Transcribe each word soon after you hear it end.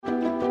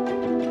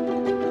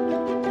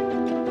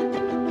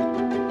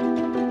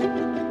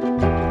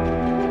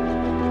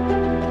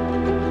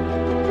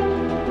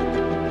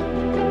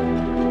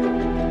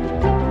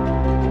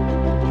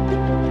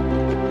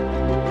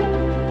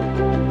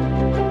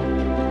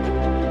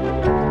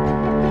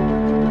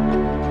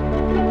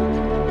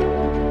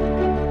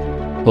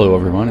Hello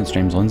everyone, it's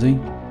James Lindsay.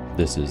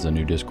 This is the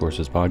New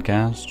Discourses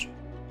podcast,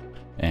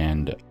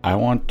 and I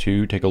want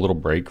to take a little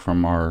break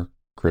from our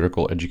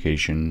critical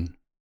education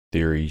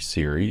theory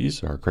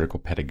series, our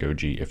critical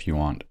pedagogy, if you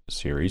want,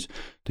 series,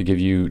 to give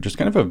you just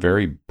kind of a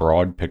very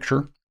broad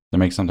picture that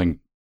makes something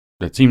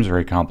that seems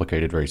very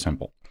complicated very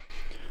simple.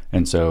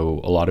 And so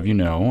a lot of you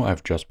know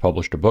I've just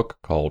published a book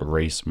called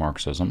Race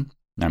Marxism.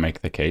 I make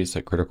the case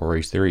that critical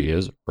race theory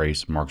is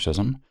race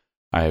Marxism.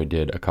 I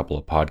did a couple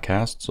of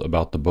podcasts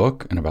about the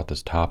book and about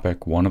this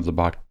topic. One of the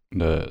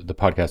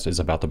podcast is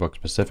about the book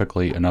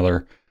specifically.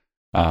 Another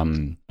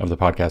of the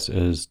podcasts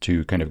is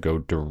to kind of go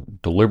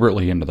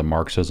deliberately into the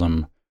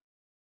Marxism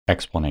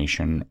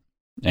explanation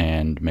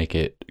and make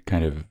it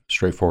kind of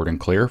straightforward and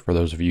clear. For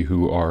those of you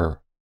who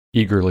are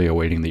eagerly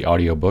awaiting the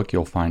audiobook,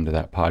 you'll find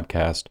that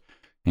podcast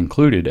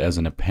included as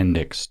an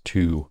appendix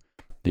to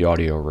the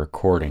audio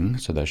recording,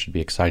 so that should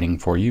be exciting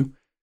for you.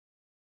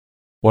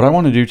 What I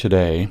want to do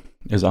today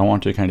is I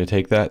want to kind of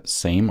take that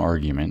same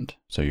argument,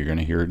 so you're going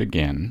to hear it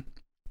again,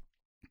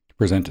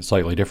 present it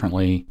slightly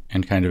differently,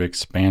 and kind of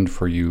expand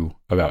for you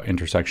about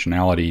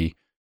intersectionality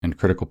and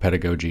critical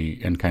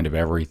pedagogy and kind of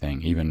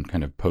everything, even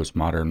kind of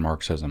postmodern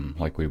Marxism,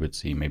 like we would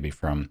see maybe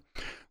from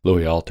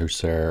Louis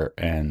Althusser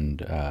and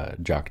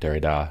Jacques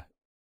Derrida,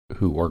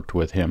 who worked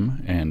with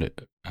him, and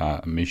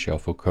Michel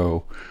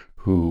Foucault,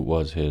 who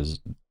was his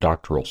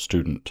doctoral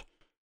student.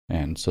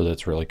 And so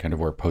that's really kind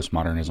of where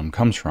postmodernism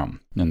comes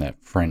from, in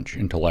that French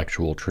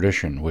intellectual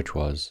tradition, which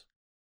was,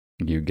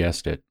 you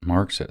guessed it,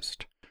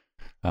 Marxist.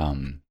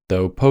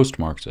 Though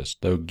post-Marxist,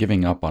 though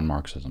giving up on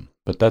Marxism.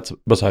 But that's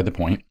beside the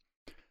point.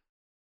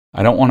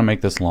 I don't want to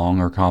make this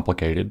long or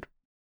complicated,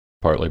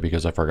 partly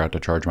because I forgot to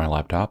charge my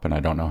laptop and I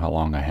don't know how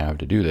long I have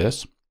to do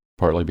this,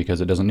 partly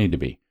because it doesn't need to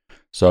be.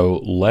 So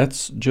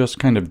let's just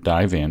kind of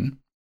dive in.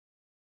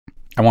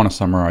 I want to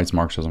summarize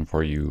Marxism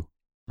for you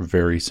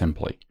very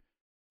simply.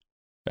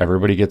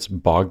 Everybody gets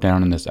bogged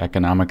down in this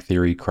economic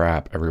theory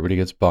crap. Everybody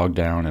gets bogged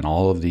down in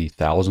all of the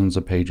thousands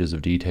of pages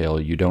of detail.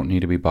 You don't need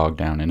to be bogged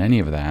down in any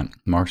of that.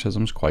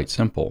 Marxism's quite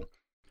simple.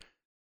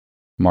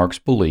 Marx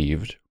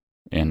believed,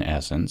 in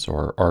essence,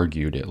 or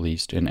argued at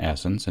least in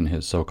essence, in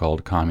his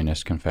so-called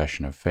Communist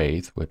Confession of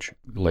Faith, which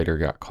later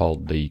got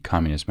called the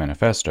Communist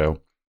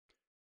Manifesto,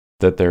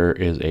 that there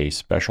is a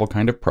special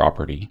kind of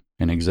property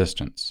in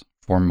existence.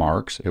 For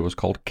Marx, it was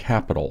called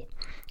capital.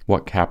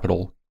 What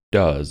capital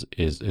does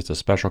is it's a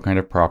special kind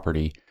of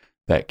property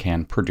that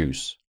can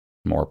produce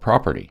more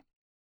property.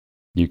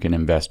 You can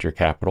invest your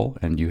capital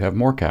and you have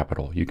more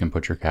capital. You can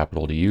put your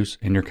capital to use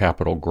and your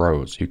capital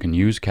grows. You can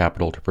use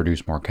capital to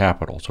produce more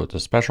capital. So it's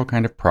a special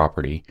kind of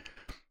property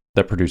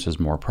that produces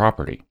more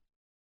property.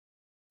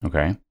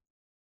 Okay?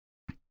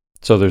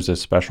 So there's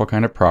this special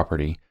kind of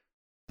property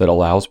that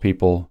allows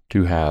people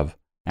to have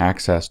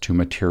access to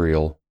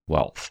material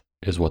wealth,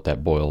 is what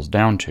that boils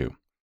down to.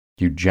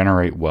 You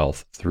generate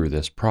wealth through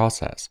this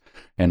process.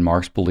 And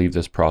Marx believed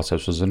this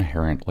process was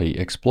inherently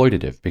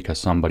exploitative because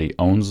somebody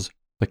owns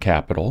the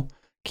capital,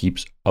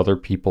 keeps other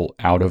people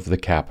out of the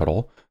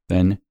capital,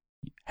 then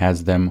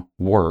has them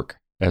work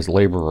as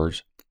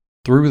laborers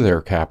through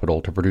their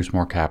capital to produce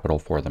more capital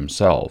for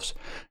themselves.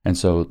 And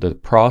so the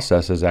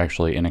process is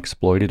actually an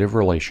exploitative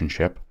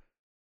relationship.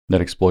 That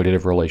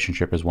exploitative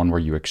relationship is one where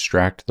you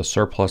extract the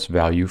surplus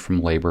value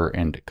from labor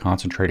and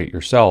concentrate it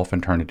yourself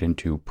and turn it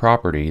into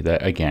property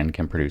that, again,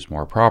 can produce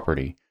more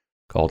property,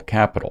 called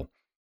capital.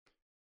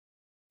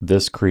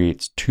 This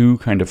creates two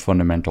kind of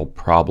fundamental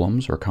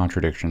problems or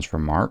contradictions for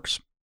Marx.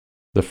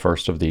 The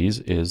first of these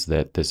is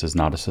that this is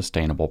not a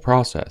sustainable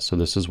process. So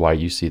this is why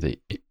you see the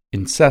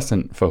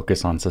incessant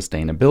focus on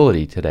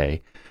sustainability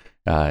today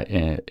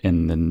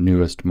in the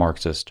newest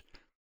Marxist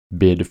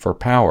bid for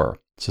power.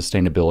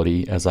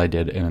 Sustainability, as I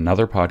did in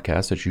another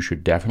podcast that you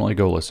should definitely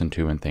go listen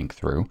to and think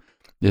through,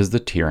 is the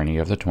tyranny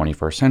of the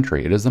 21st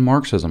century. It is the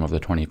Marxism of the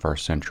 21st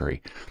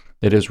century.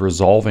 It is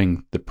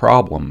resolving the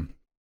problem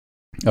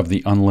of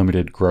the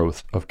unlimited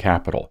growth of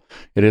capital.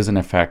 It is, in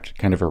effect,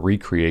 kind of a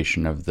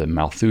recreation of the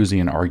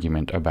Malthusian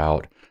argument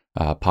about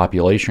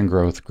population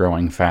growth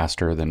growing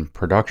faster than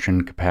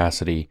production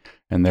capacity,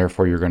 and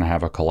therefore you're going to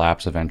have a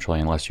collapse eventually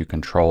unless you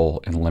control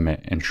and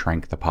limit and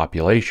shrink the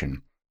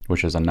population,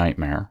 which is a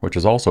nightmare, which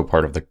is also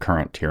part of the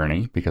current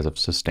tyranny because of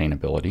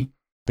sustainability,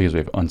 because we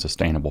have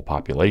unsustainable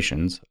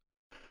populations.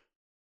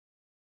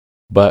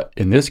 But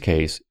in this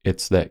case,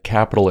 it's that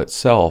capital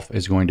itself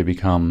is going to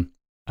become,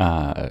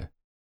 the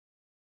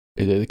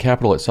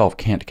capital itself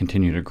can't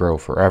continue to grow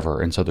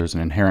forever. And so there's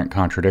an inherent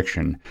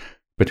contradiction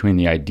between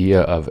the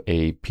idea of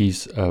a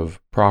piece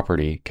of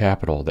property,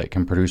 capital, that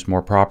can produce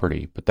more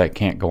property, but that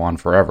can't go on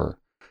forever.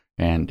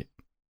 And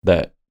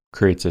that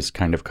creates this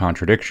kind of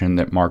contradiction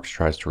that Marx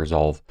tries to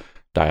resolve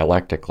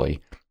dialectically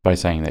by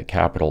saying that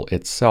capital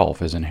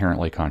itself is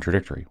inherently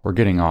contradictory. We're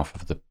getting off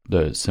of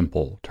the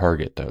simple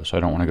target, though, so I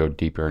don't want to go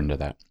deeper into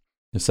that.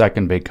 The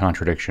second big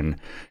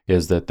contradiction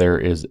is that there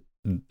is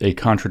a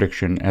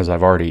contradiction, as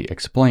I've already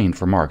explained,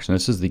 for Marx, and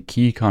this is the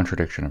key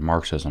contradiction of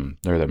Marxism,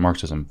 or that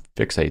Marxism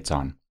fixates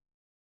on.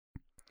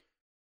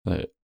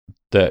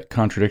 That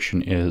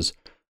contradiction is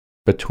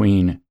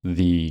between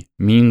the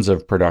means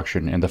of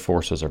production and the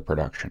forces of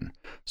production.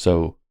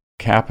 So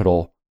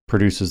capital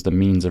produces the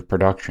means of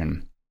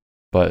production,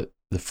 but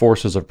the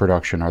forces of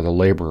production are the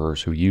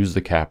laborers who use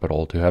the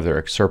capital to have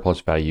their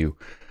surplus value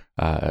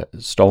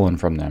stolen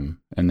from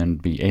them and then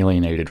be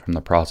alienated from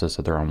the process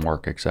of their own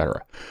work,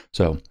 etc.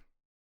 So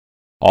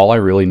all I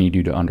really need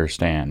you to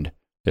understand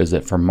is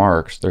that for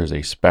Marx, there's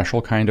a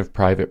special kind of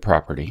private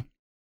property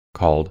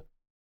called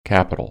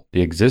capital.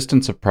 The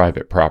existence of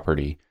private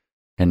property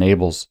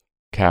enables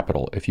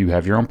capital. If you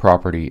have your own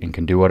property and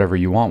can do whatever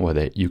you want with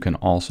it, you can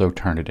also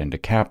turn it into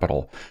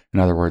capital. In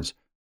other words,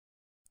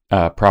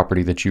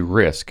 property that you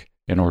risk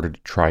in order to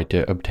try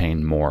to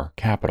obtain more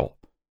capital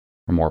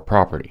or more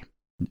property.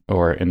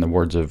 Or in the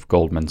words of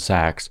Goldman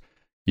Sachs,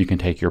 you can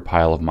take your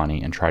pile of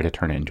money and try to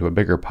turn it into a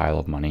bigger pile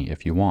of money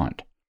if you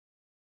want.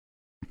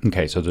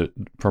 Okay, so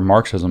for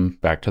Marxism,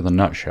 back to the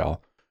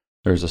nutshell,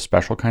 there's a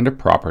special kind of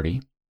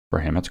property. For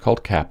him, it's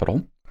called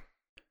capital.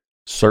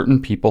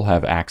 Certain people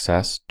have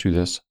access to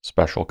this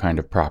special kind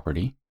of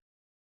property.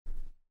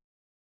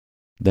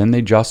 Then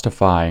they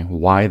justify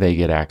why they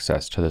get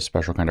access to this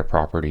special kind of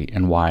property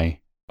and why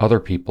other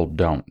people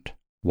don't.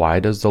 Why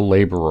does the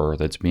laborer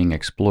that's being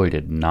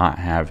exploited not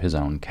have his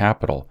own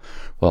capital?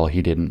 Well,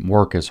 he didn't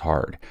work as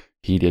hard.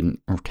 He didn't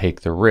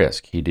take the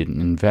risk. He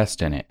didn't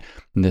invest in it.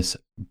 And this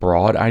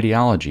broad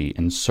ideology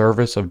in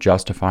service of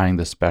justifying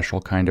the special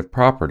kind of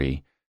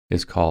property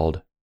is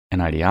called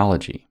an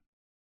ideology.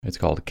 It's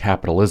called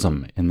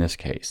capitalism in this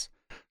case.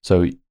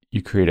 So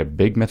you create a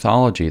big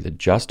mythology that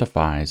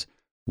justifies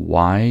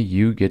why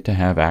you get to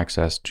have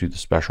access to the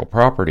special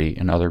property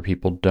and other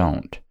people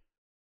don't.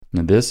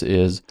 Now, this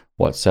is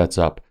what sets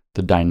up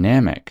the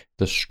dynamic,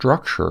 the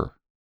structure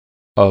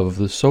of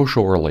the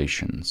social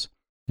relations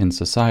in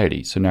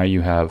society. So now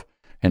you have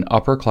an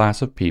upper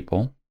class of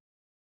people,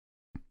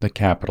 the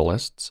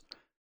capitalists,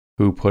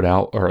 who put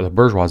out, or the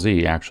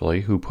bourgeoisie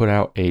actually, who put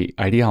out a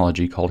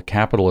ideology called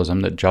capitalism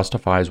that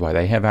justifies why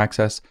they have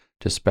access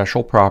to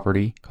special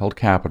property called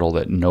capital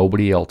that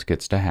nobody else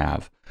gets to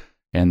have,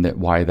 and that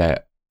why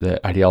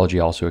the ideology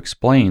also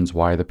explains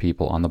why the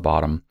people on the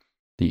bottom,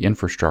 the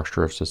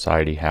infrastructure of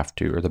society have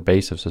to, or the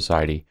base of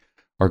society,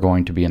 are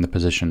going to be in the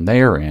position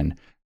they are in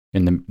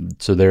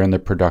so they're in the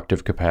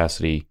productive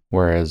capacity,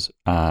 whereas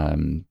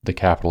the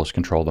capitalists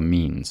control the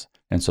means.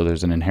 And so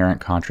there's an inherent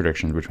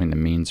contradiction between the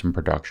means and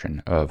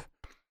production of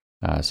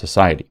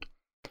society.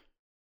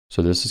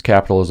 So this is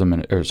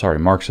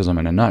Marxism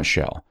in a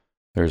nutshell.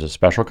 There's a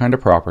special kind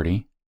of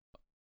property.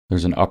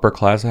 There's an upper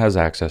class that has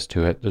access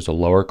to it. There's a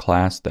lower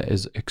class that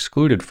is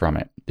excluded from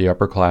it. The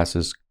upper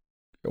class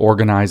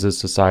organizes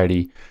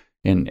society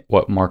in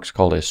what Marx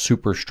called a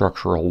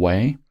superstructural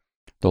way.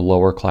 The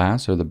lower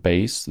class, or the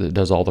base, that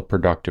does all the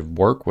productive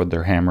work with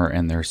their hammer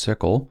and their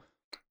sickle,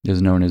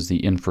 is known as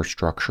the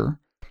infrastructure.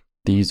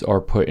 These are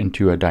put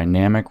into a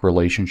dynamic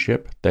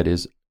relationship that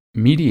is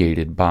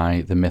mediated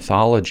by the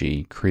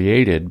mythology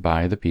created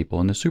by the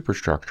people in the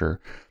superstructure,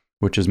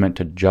 which is meant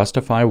to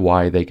justify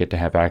why they get to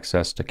have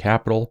access to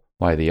capital,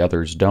 why the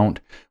others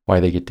don't, why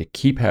they get to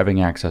keep having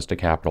access to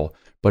capital.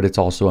 But it's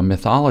also a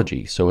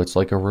mythology, so it's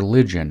like a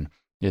religion.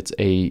 It's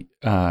a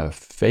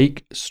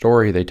fake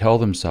story they tell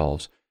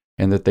themselves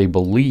and that they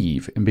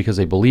believe, and because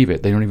they believe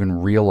it, they don't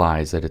even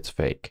realize that it's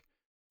fake.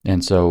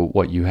 And so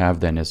what you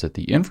have then is that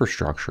the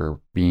infrastructure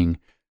being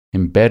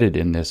embedded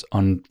in this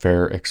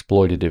unfair,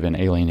 exploitative, and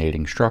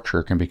alienating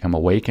structure can become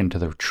awakened to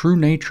the true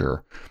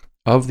nature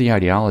of the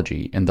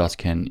ideology and thus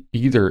can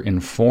either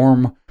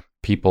inform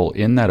people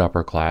in that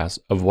upper class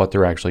of what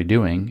they're actually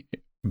doing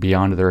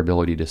beyond their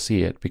ability to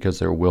see it because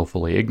they're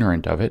willfully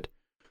ignorant of it,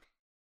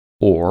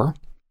 or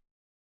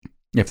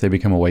if they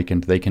become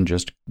awakened, they can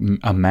just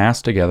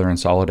amass together in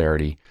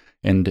solidarity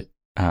and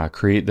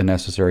create the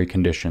necessary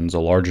conditions, a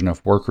large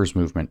enough workers'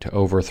 movement to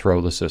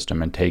overthrow the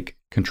system and take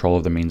control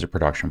of the means of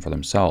production for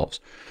themselves.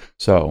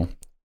 So,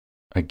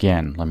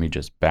 again, let me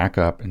just back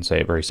up and say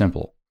it very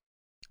simple.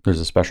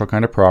 There's a special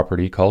kind of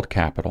property called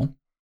capital.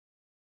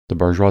 The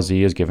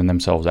bourgeoisie has given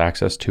themselves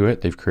access to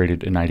it. They've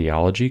created an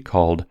ideology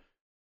called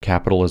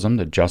capitalism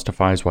that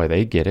justifies why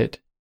they get it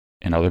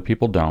and other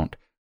people don't.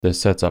 This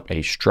sets up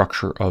a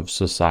structure of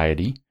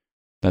society.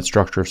 That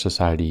structure of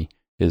society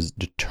is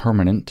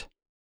determinant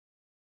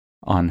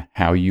on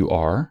how you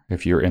are.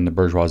 If you're in the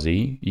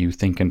bourgeoisie, you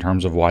think in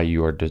terms of why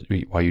you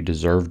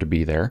deserve to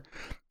be there.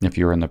 If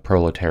you're in the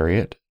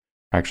proletariat,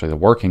 actually the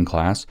working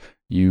class,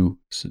 you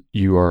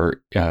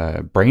are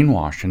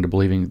brainwashed into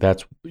believing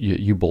that's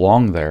you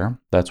belong there.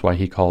 That's why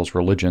he calls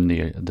religion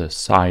the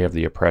sigh of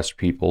the oppressed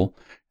people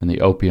and the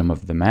opium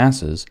of the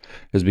masses,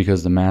 is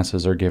because the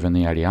masses are given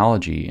the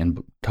ideology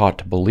and taught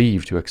to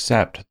believe, to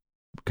accept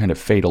kind of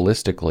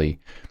fatalistically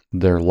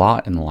their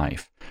lot in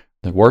life.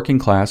 The working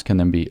class can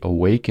then be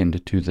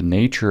awakened to the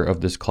nature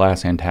of this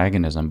class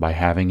antagonism by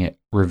having it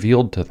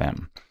revealed to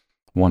them.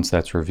 Once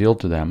that's revealed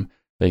to them,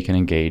 they can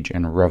engage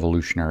in a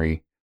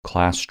revolutionary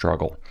class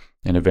struggle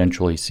and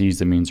eventually seize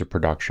the means of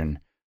production,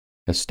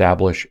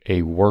 establish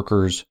a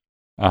workers'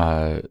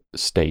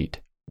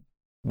 state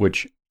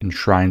which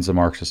enshrines the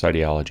Marxist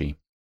ideology,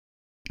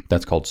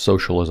 That's called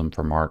socialism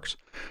for Marx,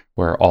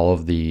 where all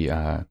of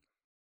the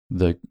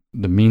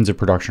means of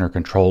production are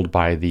controlled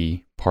by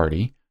the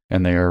party,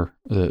 and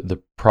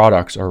the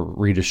products are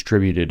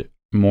redistributed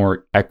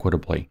more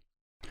equitably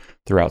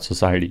throughout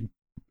society.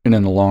 And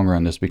in the long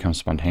run, this becomes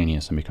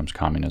spontaneous and becomes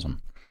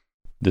communism.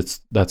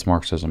 That's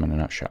Marxism in a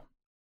nutshell.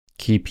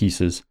 Key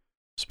pieces: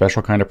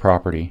 special kind of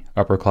property,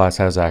 upper class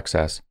has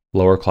access,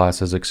 lower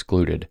class is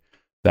excluded.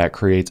 That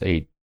creates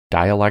a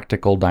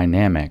dialectical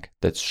dynamic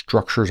that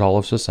structures all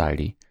of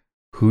society.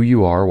 Who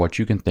you are, what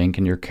you can think,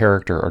 and your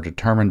character are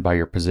determined by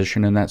your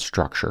position in that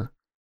structure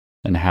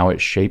and how it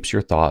shapes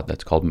your thought.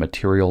 That's called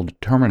material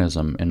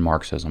determinism in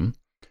Marxism.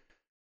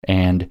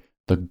 And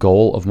the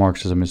goal of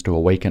Marxism is to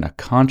awaken a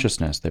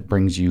consciousness that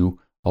brings you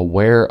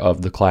aware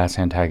of the class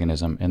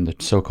antagonism and the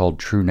so-called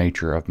true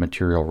nature of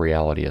material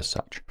reality as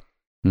such.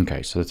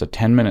 Okay, so that's a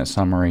 10-minute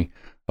summary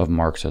of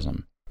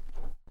Marxism.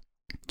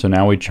 So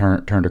now we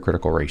turn to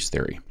critical race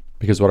theory.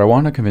 Because what I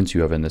want to convince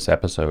you of in this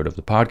episode of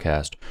the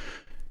podcast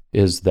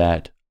is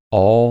that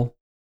all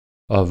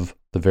of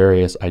the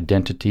various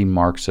identity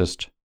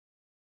Marxist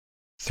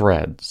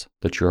threads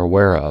that you're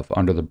aware of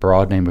under the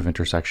broad name of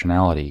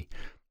intersectionality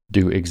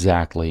do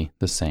exactly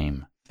the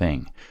same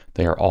thing.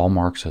 They are all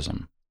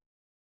Marxism.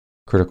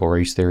 Critical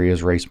race theory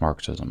is race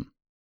Marxism.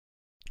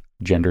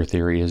 Gender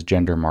theory is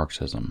gender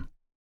Marxism.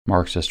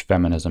 Marxist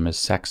feminism is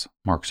sex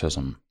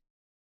Marxism.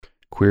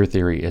 Queer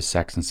theory is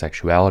sex and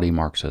sexuality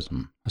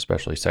Marxism,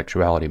 especially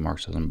sexuality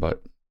Marxism,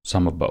 but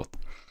some of both.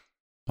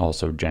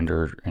 Also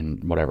gender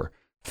and whatever.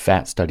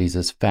 Fat studies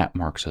is fat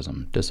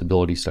Marxism.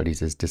 Disability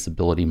studies is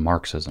disability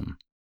Marxism.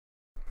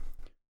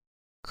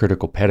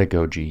 Critical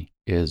pedagogy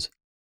is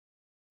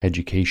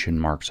education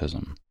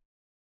Marxism.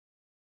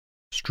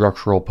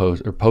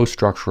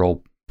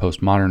 Post-structural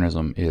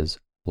postmodernism is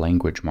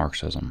language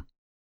Marxism.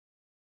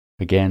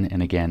 Again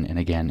and again and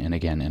again and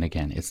again and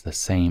again. It's the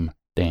same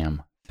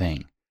damn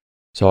thing.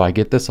 So I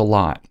get this a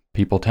lot.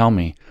 People tell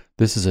me,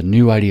 this is a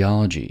new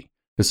ideology.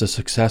 This is a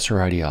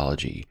successor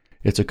ideology.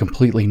 It's a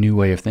completely new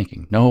way of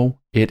thinking. No,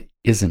 it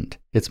isn't.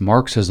 It's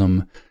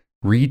Marxism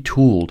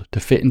retooled to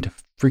fit into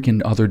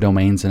freaking other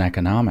domains in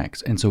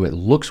economics. And so it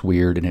looks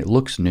weird and it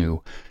looks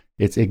new.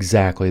 It's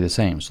exactly the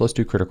same. So let's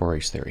do critical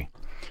race theory.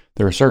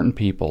 There are certain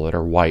people that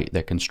are white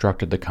that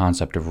constructed the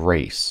concept of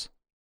race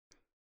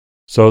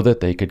so that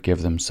they could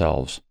give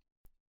themselves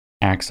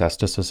access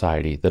to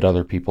society that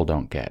other people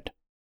don't get.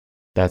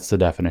 That's the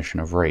definition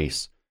of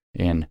race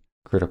in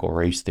critical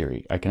race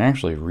theory. I can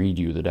actually read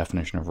you the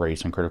definition of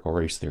race in critical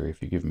race theory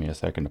if you give me a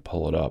second to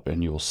pull it up,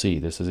 and you will see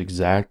this is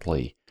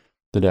exactly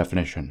the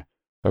definition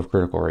of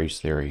critical race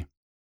theory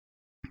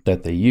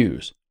that they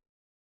use.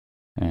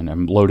 And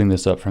I'm loading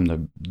this up from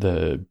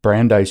the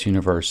Brandeis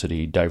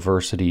University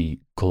diversity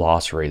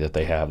glossary that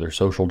they have, their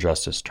social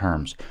justice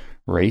terms.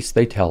 Race,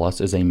 they tell us,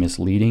 is a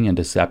misleading and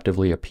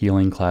deceptively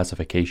appealing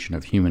classification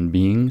of human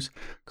beings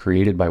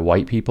created by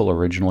white people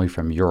originally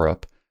from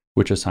Europe,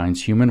 which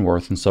assigns human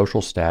worth and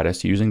social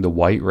status using the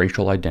white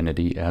racial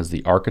identity as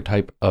the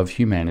archetype of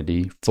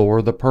humanity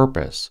for the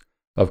purpose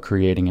of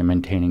creating and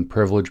maintaining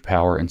privilege,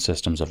 power, and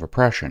systems of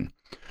oppression.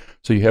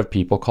 So you have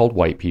people called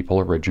white people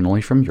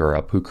originally from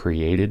Europe who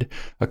created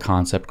a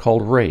concept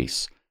called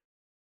race.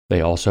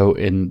 They also,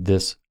 in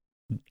this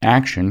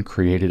action,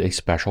 created a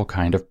special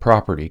kind of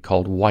property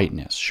called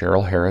whiteness.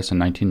 Cheryl Harris in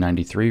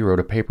 1993 wrote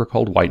a paper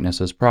called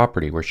Whiteness as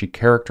Property, where she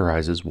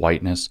characterizes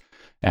whiteness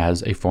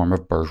as a form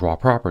of bourgeois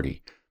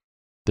property.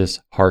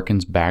 This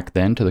harkens back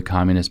then to the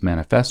Communist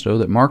Manifesto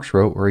that Marx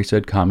wrote, where he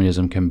said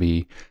communism can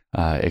be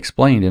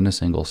explained in a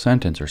single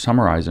sentence or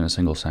summarized in a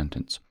single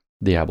sentence: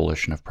 the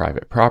abolition of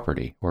private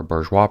property or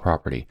bourgeois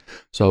property.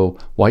 So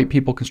white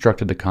people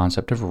constructed the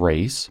concept of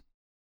race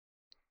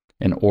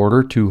in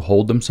order to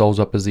hold themselves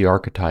up as the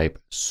archetype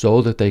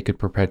so that they could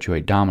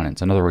perpetuate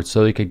dominance. In other words,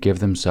 so they could give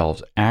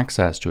themselves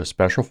access to a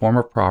special form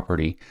of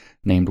property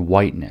named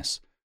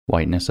whiteness.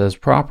 Whiteness as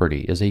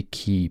property is a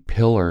key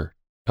pillar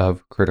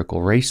of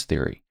critical race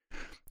theory.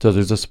 So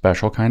there's a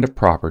special kind of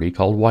property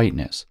called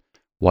whiteness.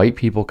 White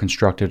people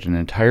constructed an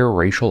entire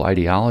racial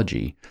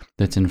ideology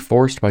that's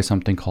enforced by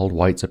something called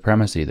white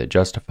supremacy that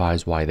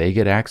justifies why they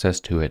get access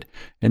to it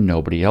and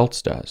nobody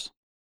else does.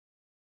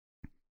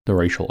 The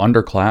racial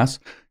underclass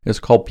is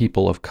called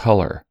people of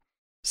color.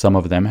 Some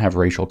of them have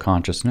racial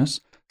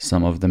consciousness,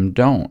 some of them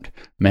don't.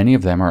 Many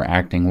of them are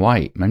acting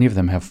white. Many of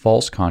them have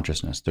false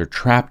consciousness. They're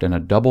trapped in a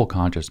double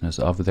consciousness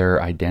of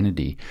their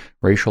identity,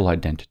 racial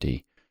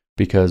identity,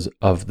 because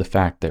of the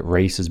fact that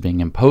race is being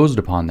imposed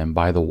upon them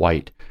by the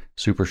white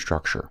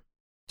superstructure.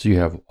 So you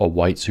have a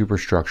white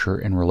superstructure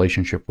in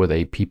relationship with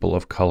a people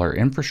of color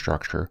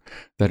infrastructure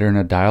that are in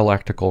a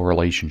dialectical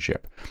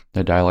relationship.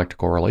 The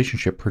dialectical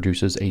relationship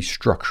produces a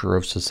structure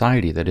of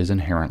society that is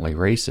inherently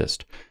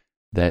racist.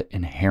 That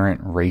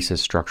inherent racist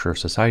structure of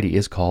society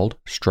is called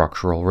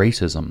structural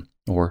racism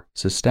or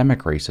systemic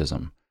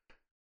racism.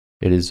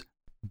 It is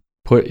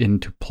put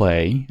into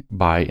play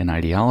by an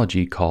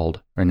ideology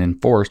called, and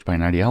enforced by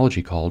an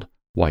ideology called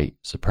white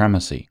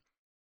supremacy.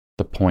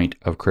 The point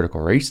of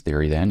critical race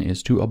theory then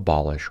is to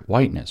abolish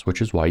whiteness,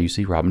 which is why you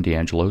see Robin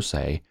DiAngelo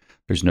say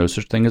There's no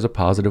such thing as a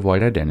positive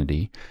white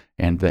identity,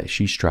 and that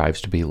she strives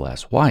to be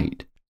less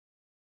white.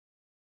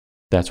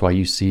 That's why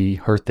you see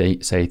her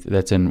say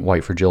that's in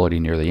White Fragility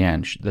near the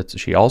end.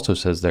 She also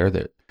says there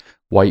that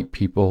white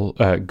people,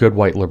 good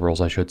white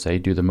liberals, I should say,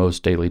 do the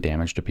most daily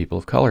damage to people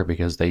of color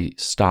because they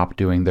stop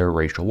doing their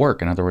racial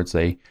work. In other words,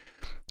 they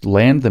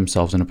land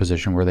themselves in a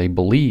position where they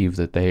believe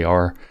that they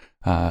are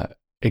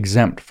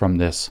exempt from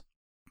this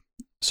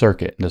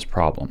circuit, this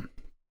problem.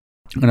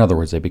 In other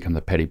words, they become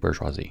the petty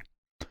bourgeoisie.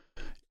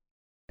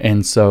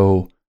 And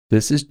so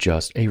this is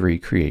just a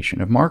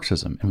recreation of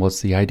Marxism. And what's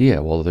the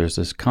idea? Well, there's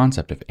this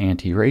concept of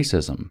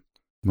anti-racism.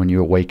 When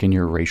you awaken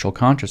your racial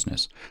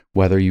consciousness,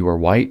 whether you are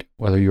white,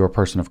 whether you are a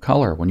person of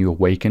color, when you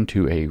awaken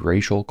to a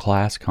racial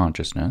class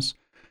consciousness,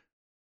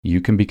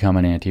 you can become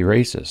an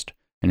anti-racist.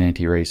 An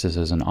anti-racist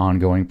is an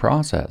ongoing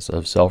process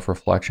of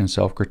self-reflection,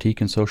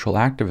 self-critique, and social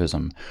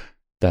activism.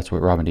 That's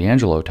what Robin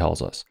DiAngelo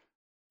tells us.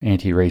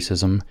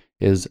 Anti-racism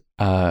is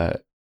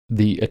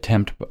the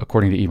attempt,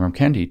 according to Ibram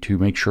Kendi, to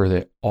make sure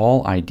that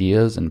all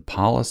ideas and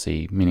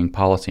policy, meaning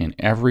policy in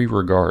every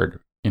regard,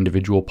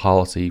 individual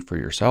policy for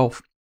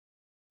yourself,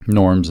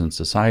 norms in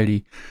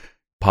society,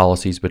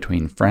 policies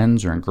between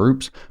friends or in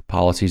groups,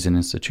 policies in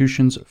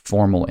institutions,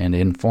 formal and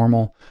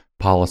informal,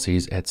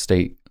 policies at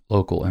state,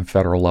 local, and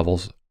federal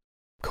levels,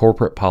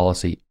 corporate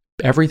policy,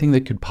 everything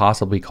that could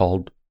possibly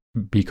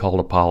be called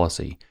a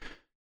policy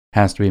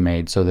has to be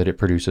made so that it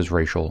produces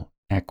racial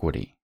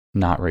equity,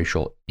 not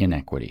racial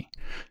inequity.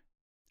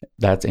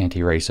 That's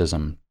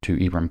anti-racism to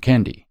Ibram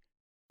Kendi,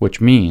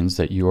 which means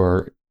that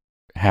you're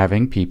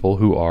having people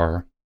who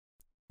are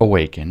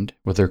awakened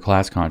with their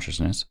class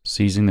consciousness,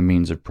 seizing the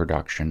means of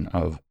production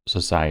of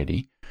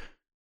society,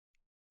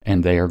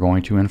 and they are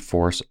going to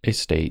enforce a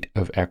state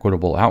of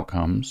equitable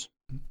outcomes,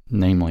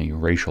 namely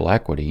racial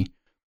equity,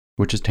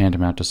 which is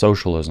tantamount to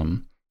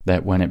socialism,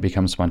 that when it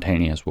becomes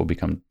spontaneous will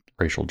become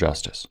racial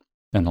justice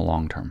in the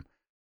long term.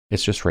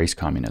 It's just race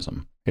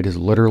communism. It is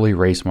literally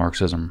race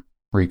Marxism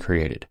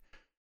recreated.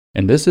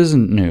 And this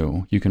isn't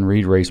new. You can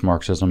read Race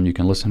Marxism, you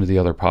can listen to the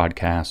other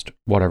podcast,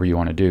 whatever you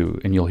want to do,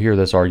 and you'll hear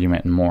this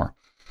argument and more.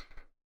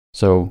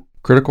 So,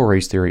 critical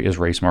race theory is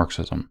race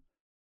Marxism.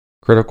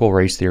 Critical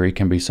race theory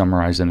can be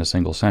summarized in a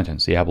single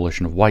sentence: the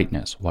abolition of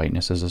whiteness.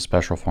 Whiteness is a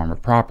special form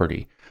of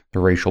property. The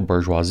racial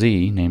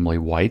bourgeoisie, namely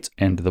whites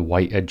and the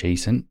white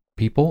adjacent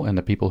people and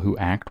the people who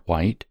act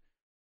white,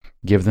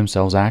 give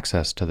themselves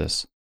access to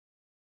this.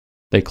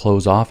 They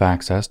close off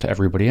access to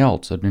everybody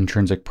else. An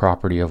intrinsic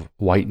property of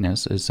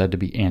whiteness is said to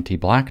be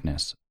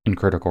anti-blackness in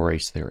critical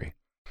race theory.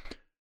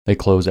 They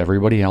close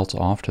everybody else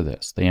off to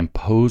this. They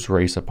impose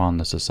race upon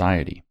the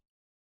society.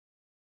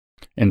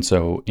 And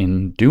so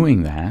in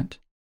doing that,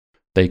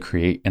 they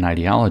create an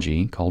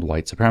ideology called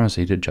white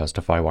supremacy to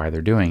justify why they're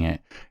doing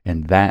it.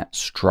 And that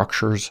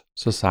structures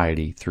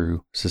society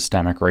through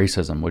systemic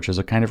racism, which is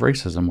a kind of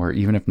racism where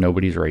even if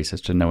nobody's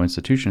racist and no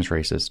institution is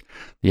racist,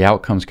 the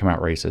outcomes come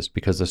out racist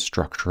because the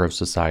structure of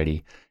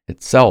society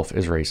itself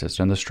is racist.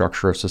 And the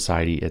structure of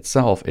society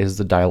itself is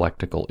the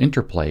dialectical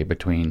interplay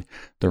between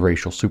the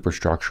racial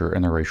superstructure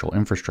and the racial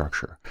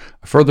infrastructure.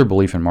 A further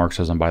belief in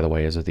Marxism, by the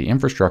way, is that the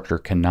infrastructure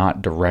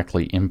cannot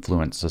directly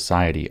influence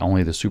society.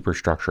 Only the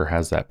superstructure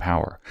has that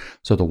power.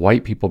 So the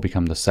white people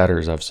become the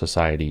setters of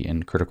society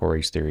in critical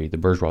race theory. The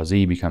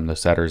bourgeoisie become the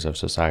setters of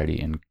society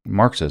in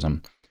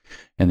Marxism.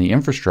 And the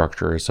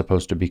infrastructure is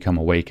supposed to become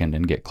awakened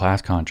and get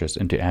class conscious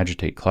and to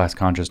agitate class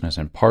consciousness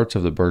in parts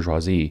of the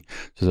bourgeoisie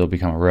so they'll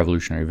become a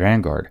revolutionary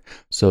vanguard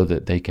so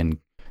that they can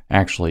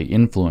actually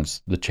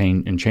influence the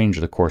change and change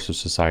the course of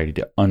society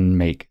to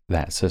unmake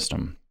that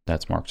system.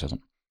 That's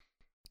Marxism.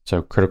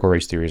 So critical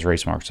race theory is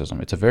race Marxism.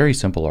 It's a very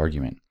simple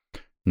argument.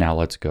 Now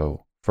let's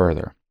go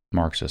further.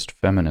 Marxist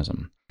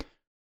feminism.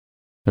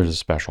 There's a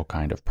special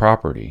kind of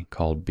property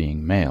called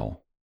being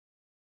male.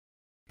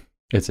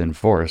 It's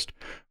enforced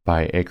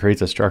by, it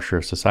creates a structure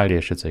of society, I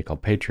should say,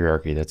 called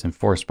patriarchy that's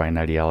enforced by an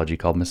ideology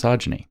called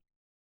misogyny.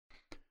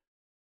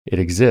 It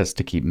exists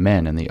to keep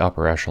men in the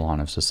upper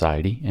echelon of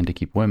society and to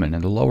keep women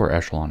in the lower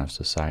echelon of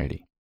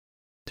society,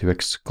 to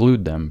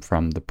exclude them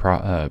from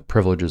the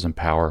privileges and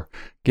power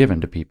given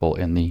to people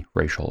in the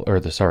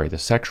the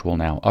sexual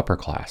now upper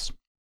class.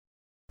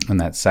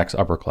 And that sex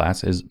upper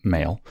class is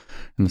male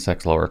and the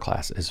sex lower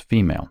class is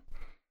female.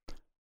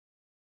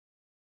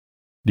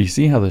 Do you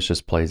see how this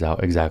just plays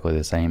out exactly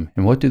the same?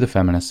 And what do the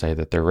feminists say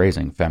that they're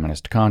raising?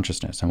 Feminist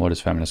consciousness. And what is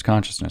feminist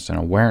consciousness? An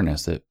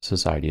awareness that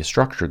society is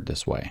structured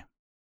this way.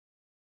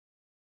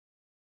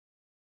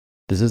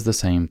 This is the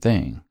same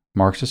thing.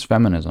 Marxist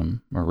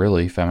feminism, or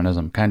really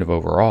feminism kind of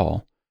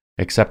overall,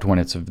 except when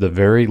it's the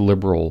very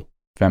liberal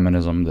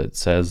feminism that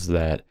says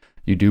that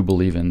you do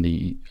believe in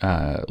the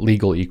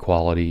legal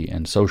equality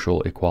and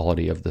social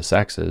equality of the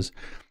sexes,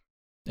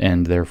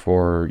 and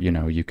therefore,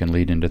 you can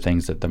lead into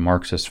things that the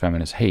Marxist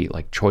feminists hate,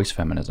 like choice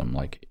feminism,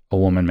 like a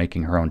woman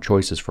making her own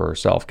choices for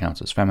herself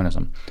counts as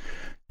feminism.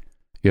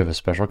 You have a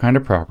special kind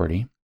of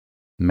property,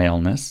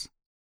 maleness,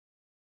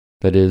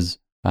 that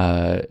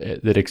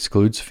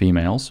excludes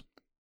females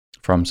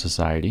from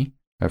society,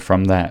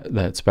 from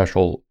that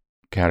special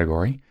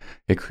category.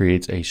 It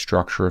creates a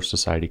structure of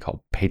society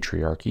called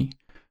patriarchy.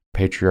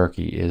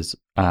 Patriarchy is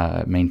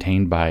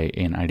maintained by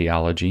an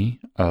ideology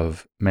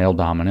of male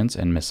dominance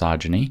and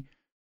misogyny,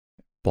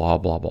 blah,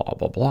 blah, blah,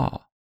 blah, blah.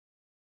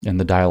 And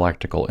the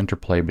dialectical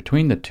interplay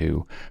between the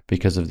two,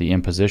 because of the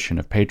imposition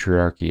of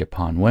patriarchy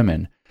upon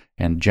women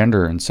and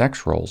gender and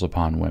sex roles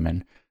upon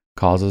women,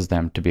 causes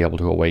them to be able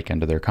to awaken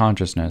to their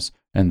consciousness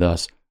and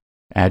thus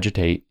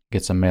agitate,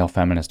 get some male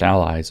feminist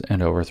allies,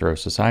 and overthrow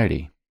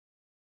society.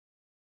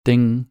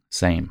 Ding,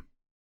 same.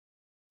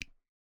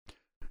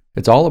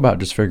 It's all about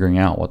just figuring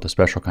out what the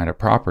special kind of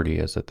property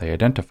is that they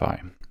identify.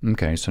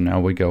 Okay, so now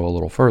we go a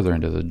little further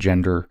into the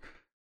gender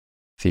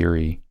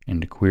theory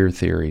and queer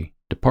theory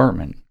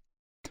department.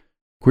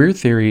 Queer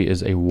theory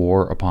is a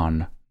war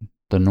upon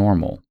the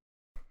normal.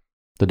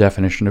 The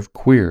definition of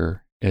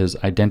queer is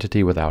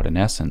identity without an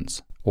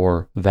essence,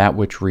 or that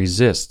which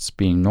resists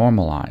being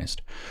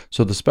normalized.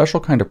 So the special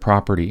kind of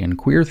property in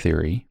queer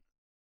theory,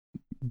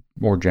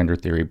 or gender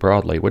theory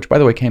broadly, which by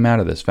the way came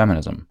out of this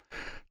feminism,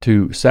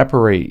 to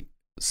separate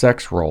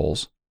sex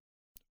roles,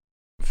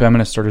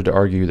 feminists started to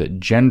argue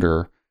that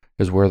gender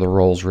is where the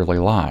roles really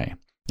lie.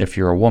 If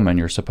you're a woman,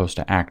 you're supposed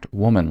to act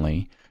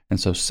womanly, and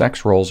so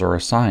sex roles are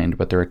assigned,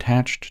 but they're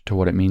attached to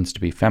what it means to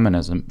be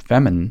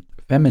feminine,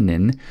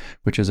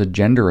 which is a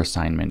gender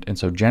assignment. And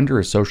so gender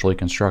is socially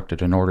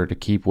constructed in order to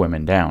keep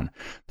women down.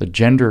 The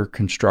gender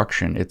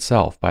construction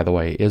itself, by the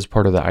way, is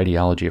part of the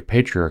ideology of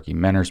patriarchy.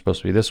 Men are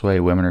supposed to be this way,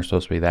 women are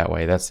supposed to be that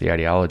way. That's the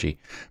ideology.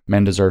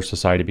 Men deserve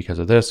society because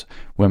of this.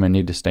 Women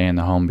need to stay in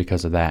the home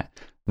because of that.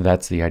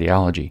 That's the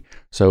ideology.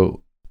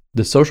 So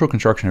the social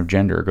construction of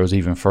gender goes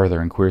even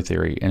further in queer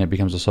theory, and it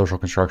becomes a social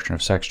construction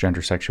of sex,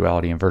 gender,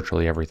 sexuality, and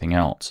virtually everything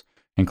else,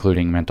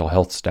 including mental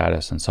health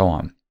status and so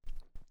on.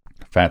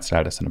 Fat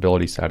status and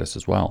ability status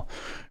as well,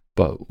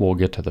 but we'll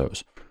get to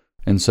those.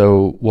 And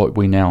so what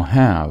we now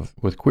have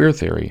with queer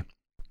theory,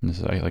 this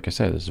is, like I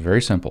said, this is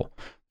very simple.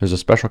 There's a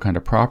special kind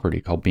of property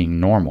called being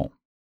normal.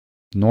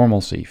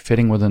 Normalcy,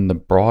 fitting within the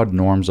broad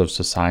norms of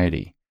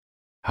society.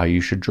 How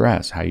you should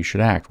dress, how you should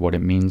act, what it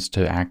means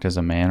to act as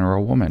a man or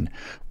a woman,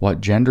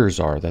 what genders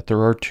are, that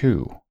there are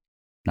two,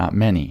 not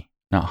many,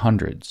 not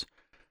hundreds.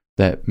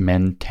 That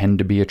men tend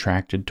to be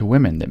attracted to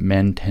women, that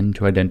men tend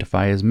to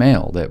identify as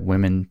male, that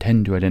women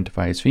tend to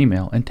identify as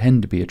female and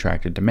tend to be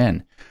attracted to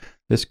men.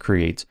 This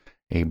creates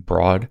a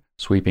broad,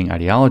 sweeping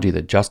ideology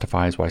that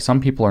justifies why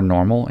some people are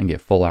normal and get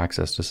full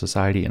access to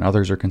society and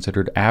others are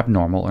considered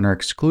abnormal and are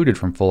excluded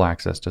from full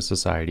access to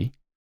society,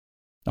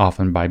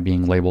 often by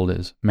being labeled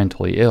as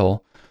mentally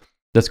ill.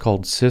 That's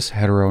called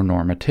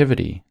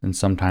cis-heteronormativity, and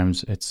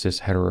sometimes it's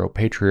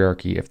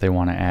cis-heteropatriarchy if they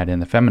want to add in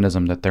the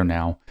feminism that they're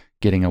now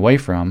getting away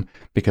from,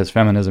 because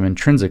feminism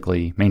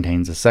intrinsically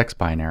maintains a sex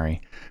binary,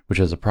 which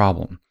is a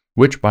problem.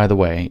 Which, by the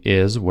way,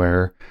 is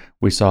where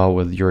we saw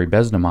with Yuri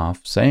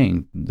Bezdomov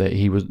saying that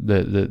he was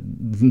the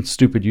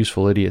stupid,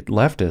 useful idiot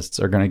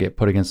leftists are going to get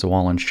put against the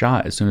wall and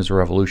shot as soon as the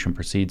revolution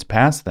proceeds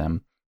past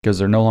them, because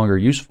they're no longer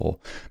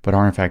useful, but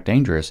are in fact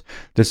dangerous.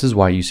 This is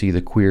why you see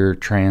the queer,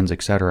 trans,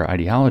 etc.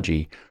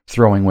 ideology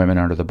throwing women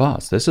under the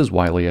bus. This is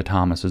why Leah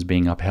Thomas is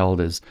being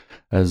upheld as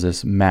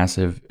this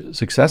massive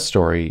success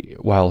story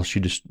while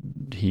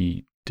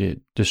he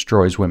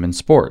destroys women's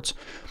sports.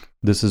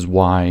 This is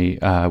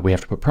why we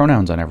have to put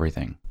pronouns on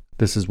everything.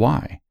 This is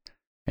why.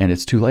 And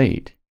it's too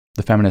late.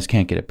 The feminists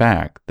can't get it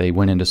back. They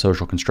went into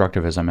social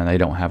constructivism and they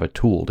don't have a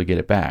tool to get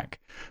it back.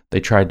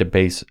 They tried to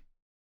base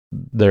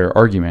their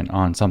argument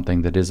on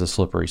something that is a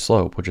slippery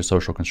slope, which is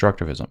social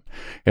constructivism.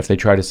 If they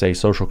try to say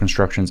social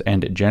constructions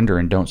end at gender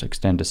and don't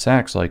extend to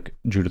sex, like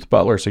Judith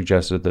Butler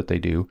suggested that they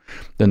do,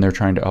 then they're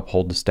trying to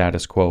uphold the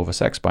status quo of a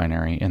sex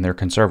binary, and they're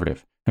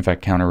conservative, in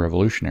fact,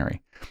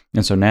 counter-revolutionary.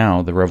 And so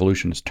now the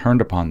revolution is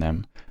turned upon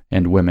them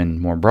and women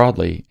more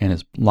broadly and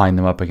has lined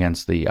them up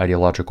against the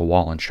ideological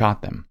wall and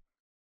shot them.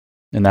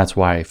 And that's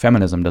why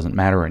feminism doesn't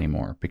matter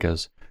anymore,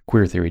 because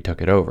queer theory took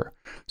it over.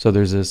 So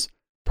there's this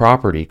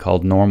property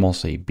called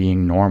normalcy,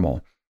 being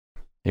normal.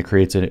 It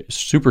creates a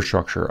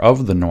superstructure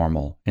of the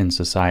normal in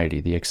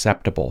society, the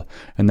acceptable.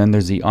 And then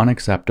there's the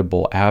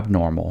unacceptable,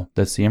 abnormal.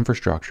 That's the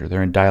infrastructure.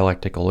 They're in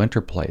dialectical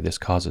interplay. This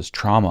causes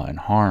trauma and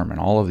harm and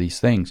all of these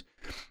things.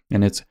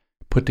 And it's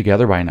put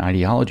together by an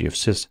ideology of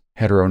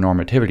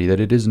cis-heteronormativity, that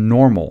it is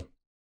normal,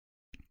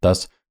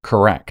 thus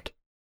correct,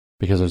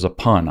 because there's a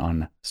pun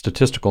on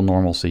statistical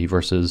normalcy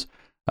versus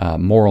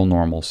moral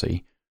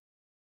normalcy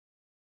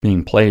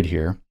being played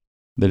here,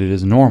 that it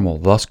is normal,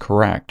 thus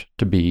correct,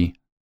 to be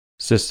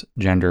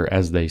cisgender,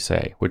 as they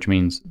say, which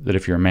means that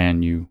if you're a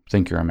man, you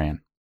think you're a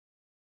man.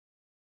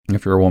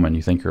 If you're a woman,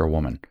 you think you're a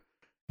woman.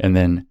 And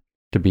then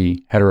to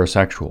be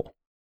heterosexual,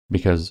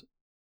 because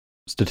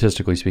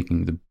statistically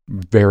speaking, the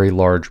very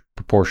large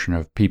proportion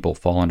of people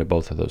fall into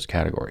both of those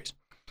categories.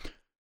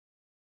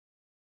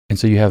 And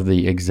so you have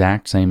the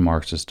exact same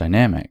Marxist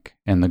dynamic,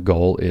 and the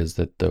goal is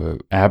that the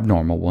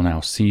abnormal will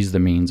now seize the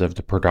means of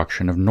the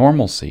production of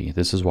normalcy.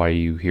 This is why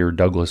you hear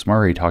Douglas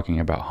Murray talking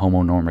about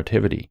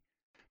homonormativity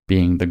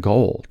being the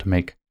goal, to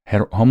make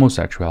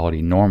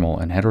homosexuality normal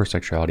and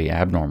heterosexuality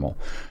abnormal,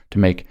 to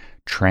make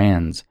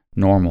trans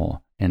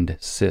normal, and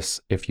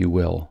cis, if you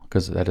will,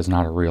 because that is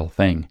not a real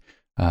thing,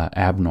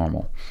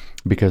 abnormal,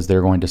 because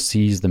they're going to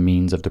seize the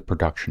means of the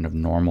production of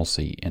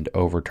normalcy and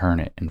overturn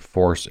it and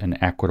force an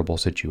equitable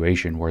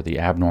situation where the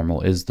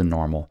abnormal is the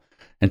normal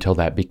until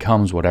that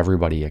becomes what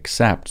everybody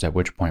accepts, at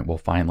which point we'll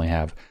finally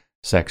have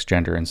sex,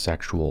 gender, and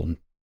sexual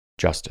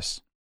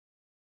justice.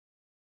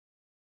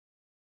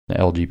 The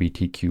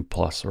LGBTQ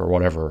plus or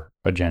whatever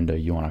agenda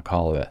you want to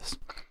call this.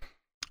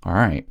 All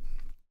right.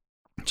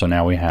 So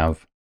now we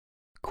have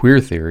queer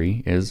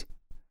theory is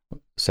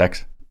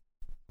sex,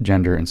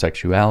 gender, and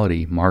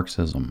sexuality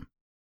Marxism.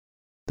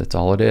 That's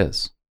all it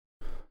is.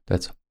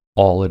 That's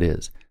all it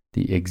is.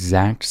 The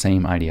exact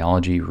same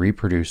ideology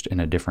reproduced in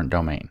a different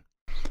domain.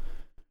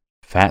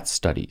 Fat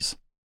studies.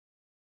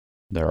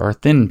 There are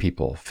thin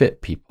people,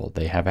 fit people.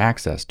 They have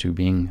access to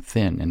being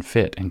thin and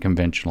fit and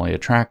conventionally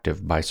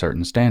attractive by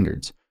certain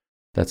standards.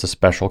 That's a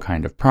special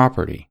kind of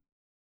property.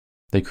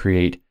 They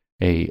create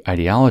a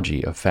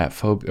ideology of thin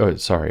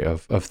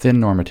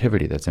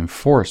normativity that's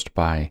enforced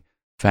by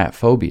fat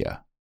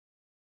phobia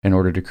in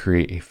order to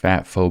create a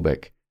fat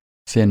phobic,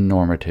 thin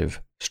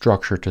normative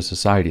structure to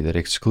society that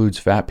excludes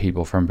fat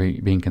people from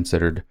being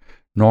considered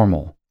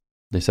normal.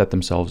 They set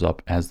themselves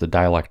up as the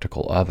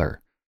dialectical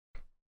other.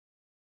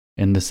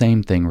 And the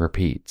same thing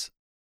repeats.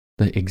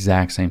 The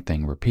exact same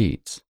thing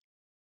repeats.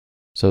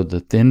 So the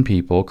thin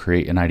people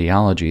create an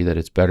ideology that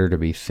it's better to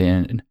be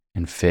thin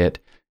and fit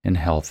and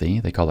healthy.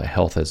 They call that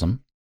healthism.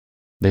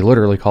 They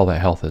literally call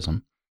that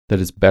healthism, that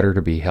it's better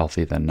to be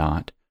healthy than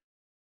not,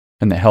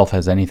 and that health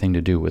has anything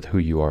to do with who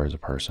you are as a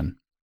person.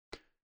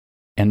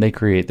 And they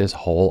create this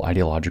whole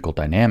ideological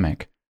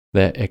dynamic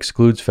that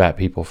excludes fat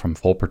people from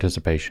full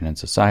participation in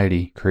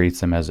society, creates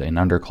them as an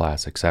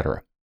underclass,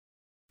 etc.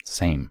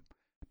 Same.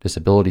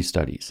 Disability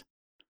studies.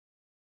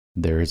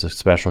 There is a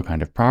special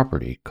kind of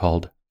property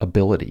called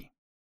ability.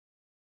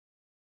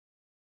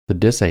 The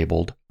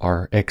disabled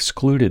are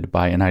excluded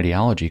by an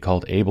ideology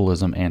called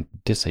ableism and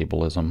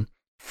disableism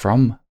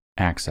from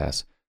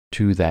access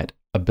to that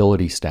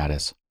ability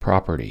status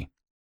property.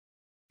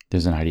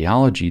 There's an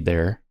ideology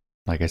there,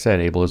 like I said,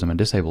 ableism and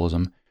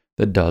disableism,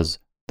 that does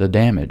the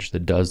damage,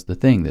 that does the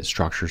thing, that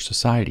structures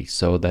society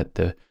so that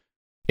the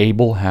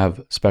able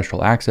have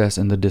special access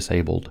and the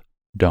disabled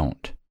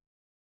don't.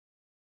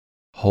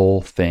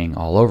 Whole thing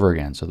all over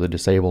again. So the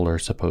disabled are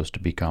supposed to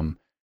become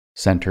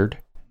centered,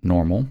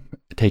 normal.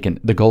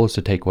 The goal is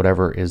to take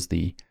whatever is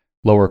the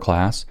lower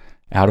class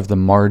out of the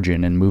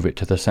margin and move it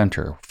to the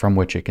center, from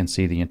which it can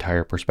see the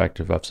entire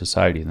perspective of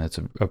society. And that's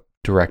a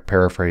direct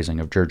paraphrasing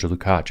of George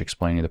Lukács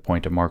explaining the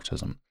point of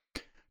Marxism.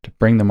 To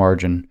bring the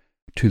margin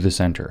to the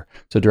center.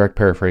 It's a direct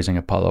paraphrasing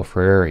of Paulo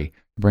Freire.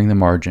 Bring the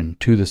margin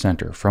to the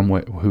center, from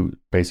who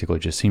basically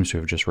just seems to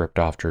have just ripped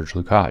off George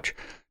Lukács,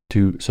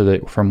 so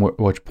that from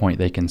which point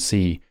they can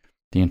see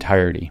the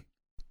entirety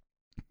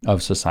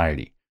of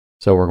society.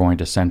 So we're going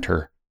to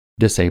center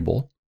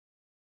disable,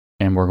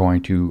 and we're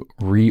going to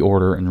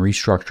reorder and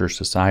restructure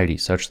society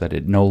such that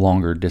it no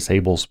longer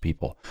disables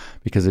people,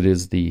 because it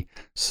is the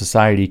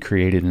society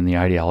created in the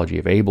ideology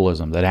of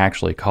ableism that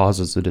actually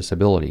causes the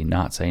disability,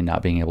 not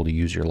being able to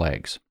use your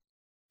legs.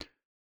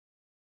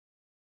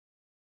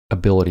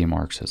 Ability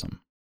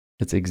Marxism.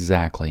 It's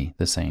exactly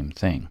the same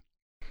thing.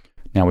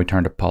 Now we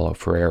turn to Paulo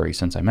Freire,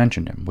 since I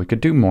mentioned him. We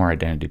could do more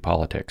identity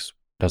politics.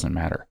 Doesn't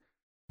matter.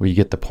 We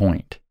get the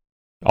point.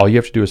 All you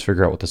have to do is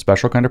figure out what the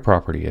special kind of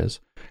property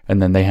is,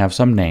 and then they have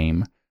some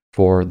name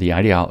for the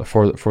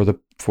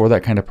for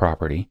that kind of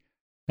property,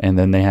 and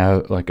then they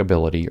have like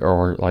ability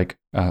or like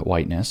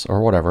whiteness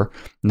or whatever,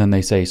 and then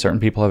they say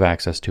certain people have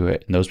access to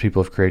it, and those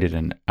people have created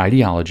an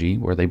ideology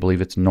where they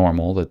believe it's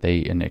normal,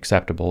 and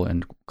acceptable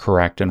and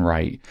correct and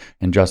right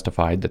and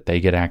justified that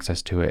they get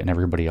access to it and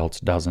everybody else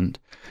doesn't.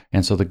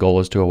 And so the goal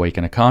is to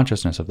awaken a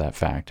consciousness of that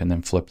fact and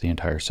then flip the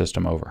entire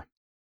system over.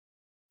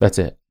 That's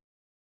it.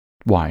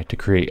 Why? To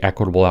create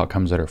equitable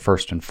outcomes that are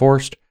first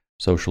enforced,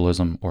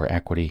 socialism or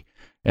equity,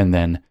 and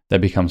then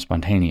that becomes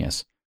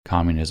spontaneous,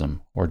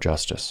 communism or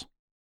justice.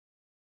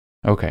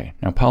 Okay,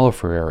 now Paulo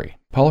Freire.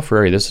 Paulo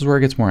Freire, this is where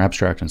it gets more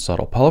abstract and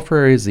subtle. Paulo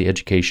Freire is the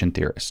education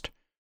theorist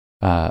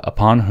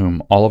upon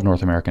whom all of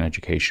North American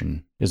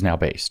education is now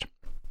based.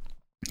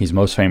 He's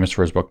most famous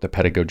for his book, The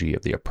Pedagogy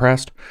of the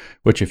Oppressed,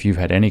 which if you've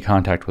had any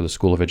contact with a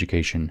school of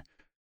education,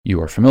 you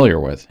are familiar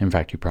with. In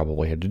fact, you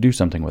probably had to do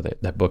something with it.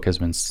 That book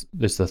it's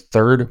the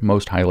third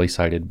most highly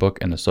cited book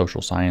in the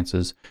social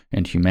sciences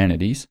and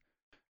humanities.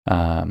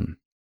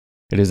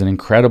 It is an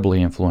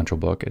incredibly influential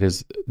book. It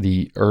is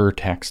the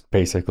text,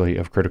 basically,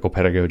 of critical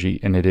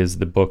pedagogy, and it is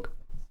the book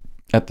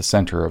at the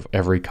center of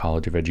every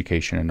college of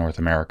education in North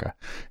America,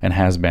 and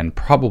has been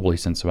probably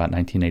since about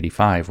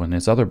 1985, when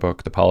his other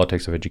book, The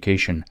Politics of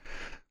Education,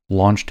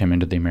 launched him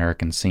into the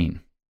American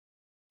scene.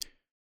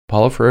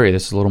 Paulo Freire,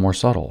 this is a little more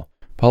subtle.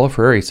 Paulo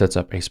Freire sets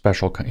up a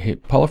special...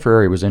 Paulo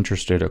Freire was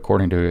interested,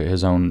 according to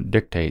his own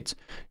dictates,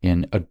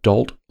 in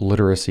adult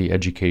literacy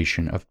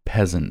education of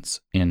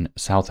peasants in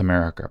South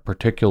America,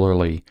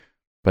 particularly,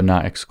 but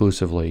not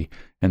exclusively,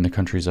 in the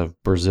countries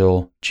of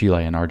Brazil,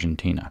 Chile, and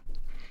Argentina.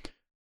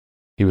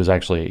 He was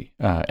actually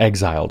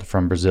exiled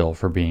from Brazil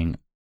for being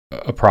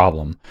a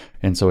problem.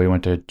 And so he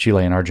went to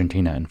Chile and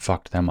Argentina and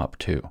fucked them up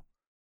too.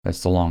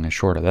 That's the long and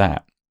short of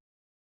that.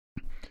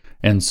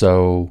 And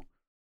so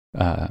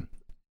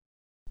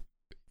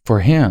for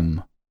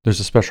him, there's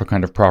a special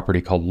kind of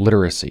property called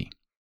literacy,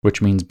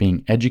 which means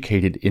being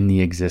educated in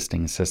the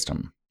existing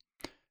system,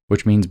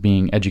 which means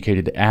being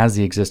educated as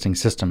the existing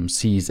system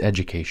sees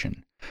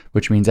education,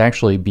 which means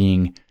actually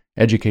being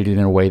educated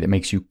in a way that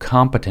makes you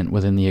competent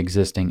within the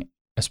existing,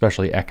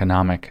 especially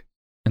economic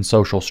and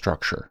social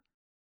structure.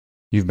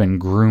 You've been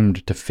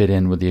groomed to fit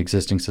in with the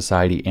existing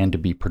society and to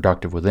be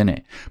productive within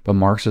it. But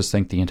Marxists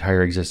think the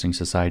entire existing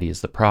society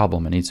is the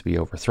problem and needs to be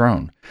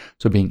overthrown.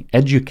 So being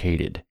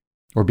educated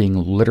or being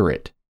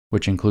literate,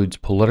 which includes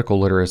political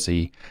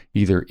literacy,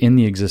 either in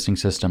the existing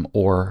system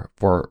or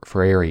for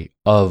Freire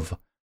of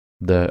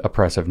the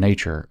oppressive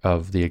nature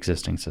of the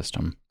existing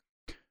system.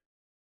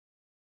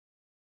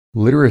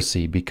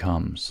 Literacy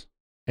becomes,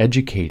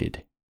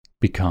 educated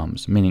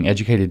becomes, meaning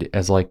educated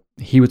as like,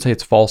 he would say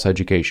it's false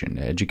education,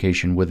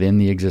 education within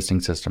the existing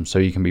system so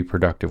you can be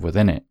productive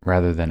within it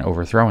rather than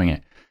overthrowing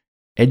it.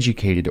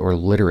 Educated or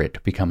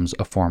literate becomes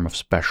a form of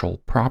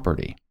special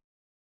property.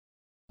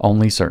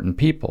 Only certain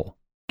people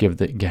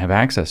have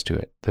access to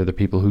it. They're the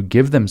people who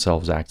give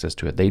themselves access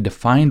to it. They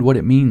defined what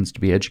it means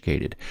to be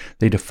educated.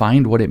 They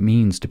defined what it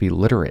means to be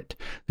literate.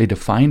 They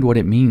defined what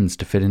it means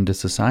to fit into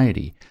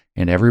society.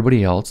 And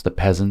everybody else, the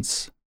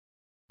peasants,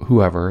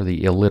 whoever,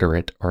 the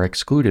illiterate, are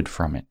excluded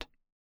from it.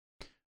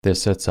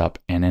 This sets up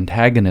an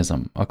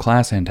antagonism, a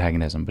class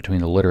antagonism between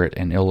the literate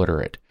and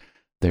illiterate.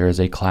 There is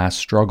a class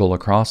struggle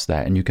across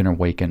that, and you can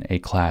awaken a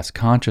class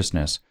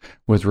consciousness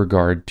with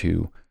regard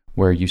to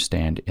where you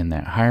stand in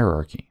that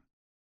hierarchy.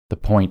 The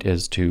point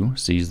is to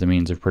seize the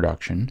means of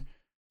production,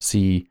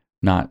 see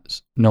no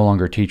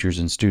longer teachers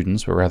and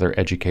students, but rather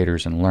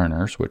educators and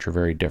learners, which are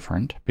very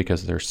different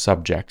because they're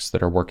subjects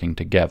that are working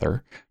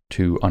together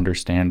to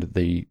understand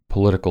the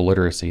political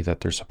literacy that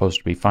they're supposed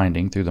to be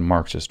finding through the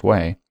Marxist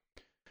way,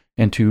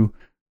 and to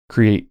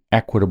create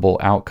equitable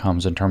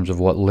outcomes in terms of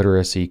what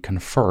literacy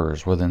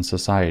confers within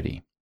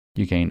society.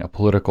 You gain a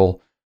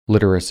political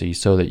literacy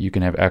so that you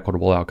can have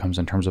equitable outcomes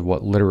in terms of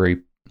what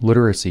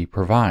literacy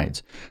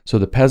provides. So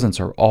the peasants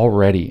are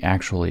already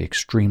actually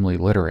extremely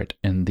literate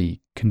in the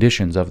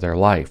conditions of their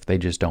life. They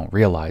just don't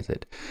realize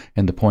it.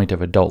 And the point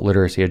of adult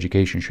literacy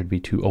education should be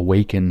to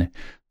awaken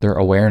their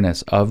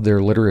awareness of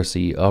their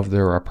literacy, of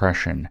their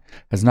oppression.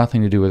 It has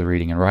nothing to do with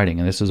reading and writing.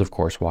 And this is, of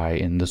course, why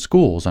in the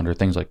schools, under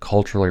things like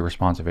culturally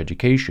responsive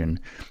education,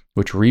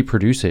 which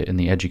reproduce it in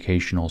the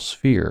educational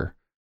sphere,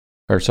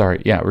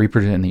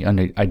 reproduce it in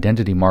the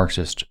identity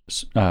Marxist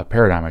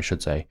paradigm, I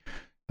should say,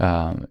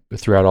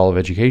 throughout all of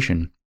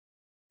education,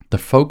 the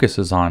focus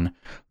is on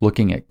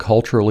looking at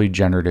culturally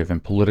generative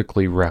and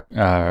politically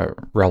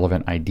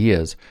relevant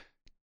ideas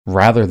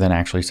rather than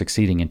actually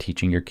succeeding in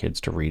teaching your kids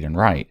to read and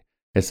write.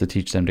 It's to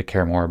teach them to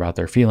care more about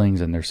their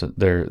feelings and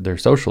their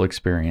social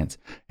experience,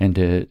 and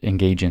to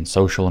engage in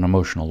social and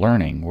emotional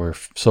learning, where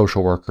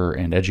social worker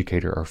and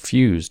educator are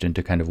fused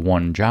into kind of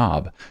one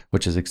job,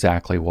 which is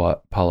exactly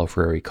what Paulo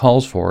Freire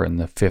calls for in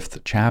the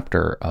 5th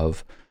chapter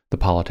of The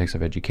Politics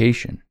of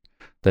Education.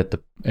 That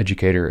the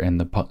educator and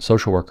the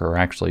social worker are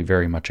actually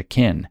very much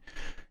akin.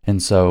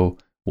 And so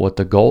what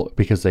the goal,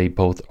 because they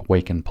both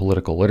awaken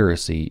political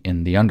literacy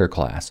in the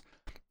underclass.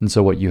 And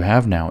so what you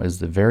have now is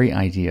the very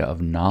idea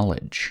of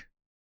knowledge.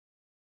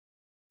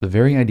 The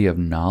very idea of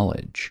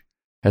knowledge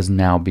has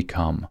now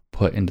become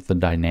put into the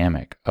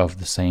dynamic of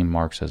the same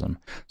Marxism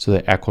so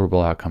that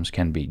equitable outcomes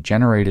can be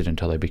generated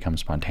until they become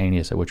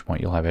spontaneous, at which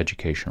point you'll have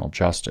educational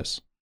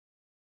justice.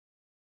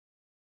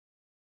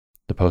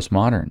 The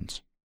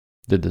postmoderns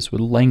did this with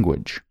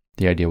language.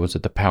 The idea was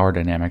that the power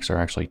dynamics are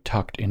actually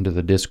tucked into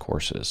the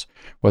discourses,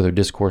 whether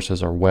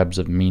discourses are webs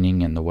of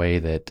meaning in the way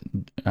that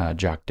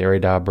Jacques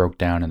Derrida broke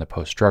down in the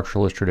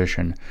post-structuralist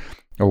tradition,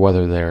 or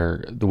whether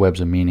they're the webs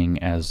of meaning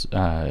as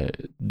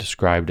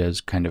described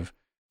as kind of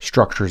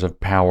structures of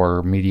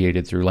power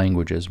mediated through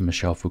languages.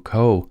 Michel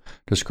Foucault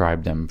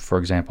described them, for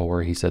example,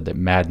 where he said that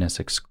madness,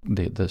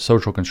 the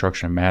social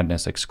construction of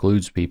madness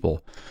excludes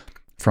people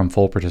from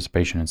full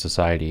participation in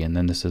society, and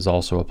then this is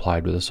also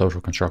applied with the social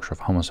construction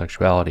of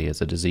homosexuality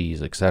as a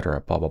disease, etc.,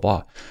 blah, blah,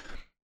 blah.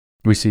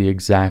 We see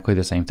exactly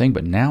the same thing,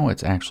 but now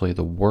it's actually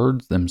the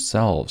words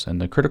themselves, and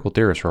the critical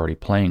theorists are already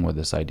playing with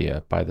this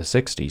idea by the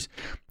 60s.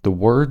 The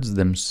words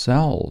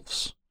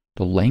themselves,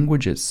 the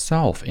language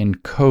itself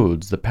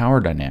encodes the power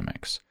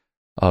dynamics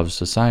of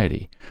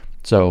society.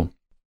 So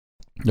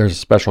there's a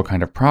special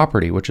kind of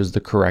property, which is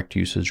the correct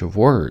usage of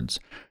words,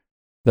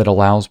 that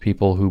allows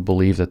people who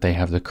believe that they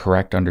have the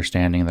correct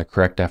understanding, the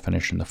correct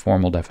definition, the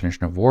formal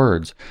definition of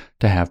words,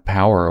 to have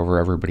power over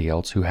everybody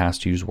else who has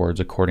to use words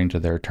according to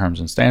their terms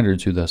and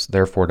standards, who thus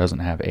therefore doesn't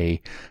have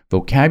a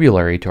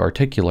vocabulary to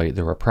articulate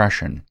their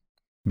oppression,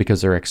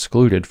 because they're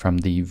excluded from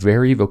the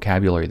very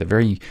vocabulary, the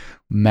very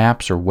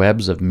maps or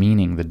webs of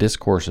meaning, the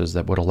discourses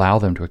that would allow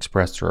them to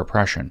express their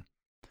oppression.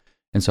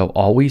 And so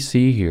all we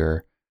see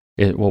here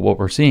what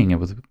we're seeing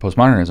with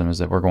postmodernism is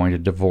that we're going to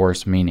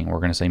divorce meaning. We're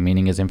going to say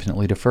meaning is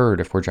infinitely deferred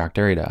if we're Jacques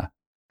Derrida.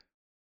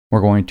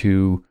 We're going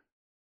to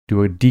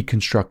do a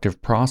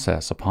deconstructive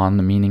process upon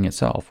the meaning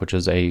itself, which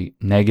is a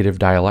negative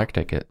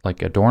dialectic,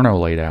 like Adorno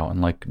laid out and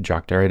like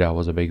Jacques Derrida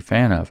was a big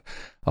fan of,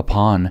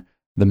 upon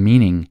the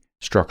meaning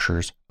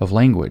structures of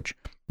language.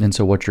 And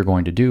so what you're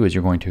going to do is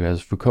you're going to,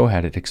 as Foucault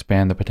had it,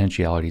 expand the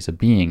potentialities of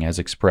being as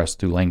expressed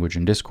through language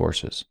and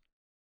discourses.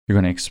 You're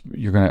going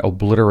to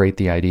obliterate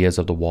the ideas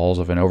of the walls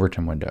of an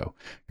Overton window.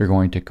 You're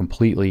going to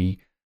completely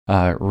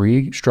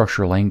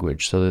restructure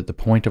language so that the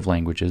point of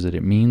language is that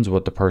it means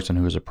what the person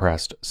who is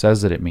oppressed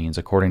says that it means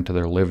according to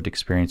their lived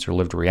experience or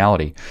lived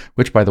reality,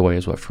 which, by the way,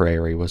 is what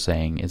Freire was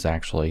saying is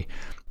actually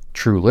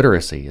true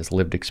literacy, is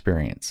lived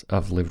experience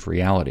of lived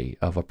reality,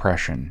 of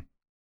oppression.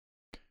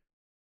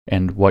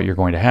 And what you're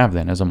going to have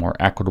then is a more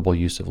equitable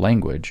use of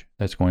language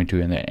that's going to,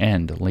 in the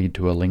end, lead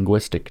to a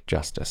linguistic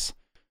justice.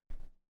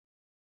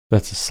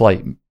 That's a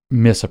slight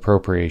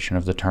misappropriation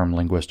of the term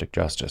linguistic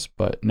justice,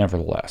 but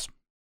nevertheless,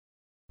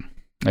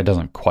 it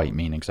doesn't quite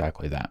mean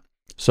exactly that.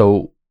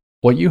 So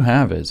what you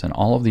have is, in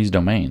all of these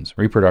domains,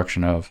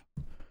 reproduction of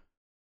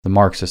the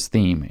Marxist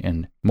theme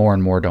in more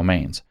and more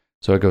domains.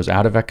 So it goes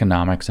out of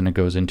economics and it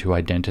goes into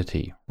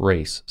identity,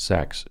 race,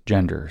 sex,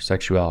 gender,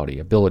 sexuality,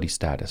 ability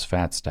status,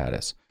 fat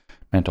status,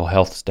 mental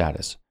health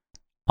status,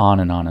 on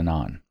and on and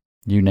on.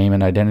 You name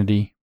an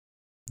identity,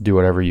 do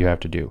whatever you have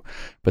to do.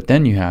 But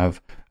then you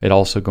have it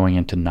also going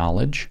into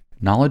knowledge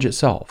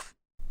itself,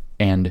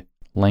 and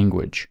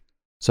language.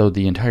 So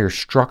the entire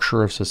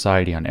structure of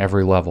society on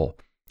every level,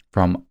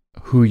 from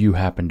who you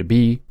happen to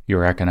be,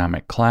 your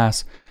economic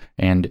class,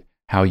 and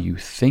how you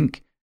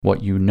think,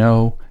 what you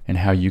know, and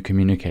how you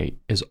communicate,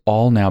 is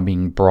all now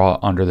being brought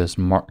under this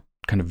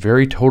kind of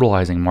very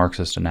totalizing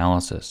Marxist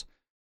analysis.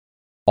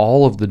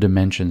 All of the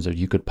dimensions that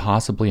you could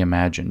possibly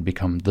imagine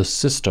become the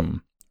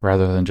system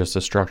rather than just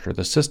a structure.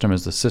 The system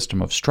is the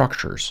system of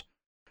structures.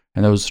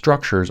 And those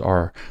structures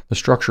are the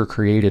structure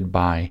created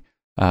by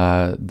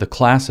the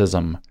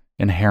classism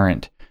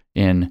inherent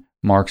in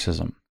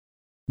Marxism,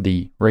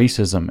 the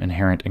racism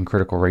inherent in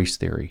critical race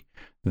theory,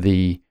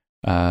 the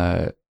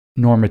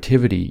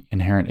normativity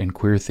inherent in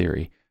queer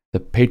theory,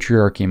 the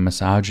patriarchy and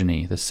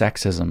misogyny, the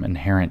sexism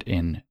inherent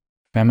in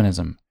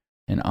feminism,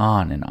 and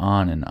on and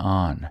on and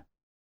on.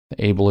 The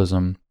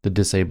ableism, the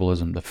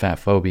disableism, the fat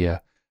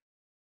phobia,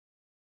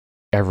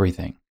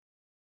 everything.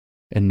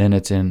 And then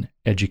it's in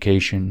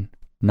education,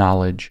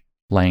 knowledge,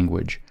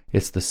 language.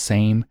 It's the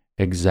same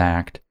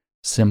exact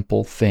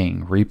simple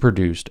thing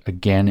reproduced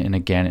again and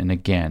again and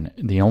again.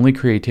 The only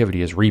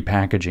creativity is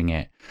repackaging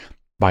it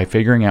by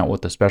figuring out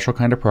what the special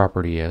kind of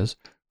property is,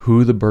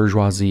 who the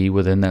bourgeoisie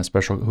within that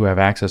special, who have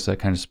access to that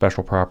kind of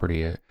special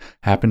property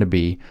happen to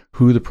be,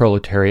 who the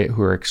proletariat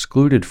who are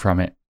excluded from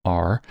it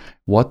are,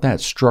 what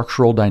that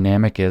structural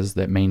dynamic is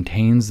that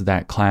maintains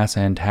that class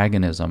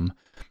antagonism,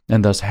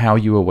 and thus how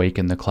you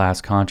awaken the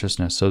class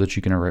consciousness so that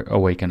you can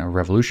awaken a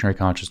revolutionary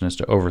consciousness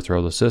to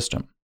overthrow the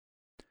system.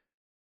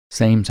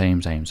 Same. Again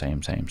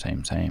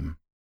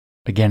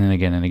and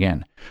again and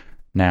again.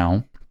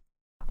 Now,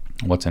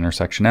 what's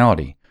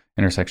intersectionality?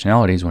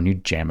 Intersectionality is when you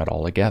jam it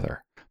all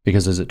together.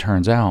 Because as it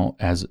turns out,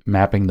 as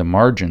mapping the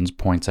margins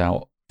points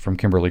out from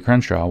Kimberly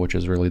Crenshaw, which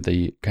is really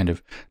the kind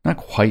of, not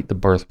quite the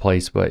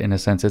birthplace, but in a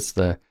sense it's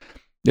not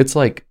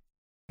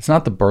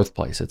the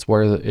birthplace. It's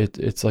where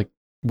it's like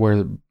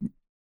where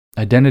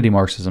identity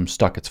Marxism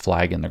stuck its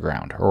flag in the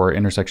ground, or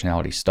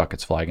intersectionality stuck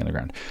its flag in the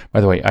ground.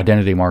 By the way,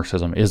 identity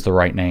Marxism is the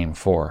right name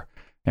for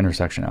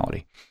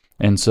intersectionality.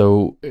 And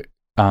so,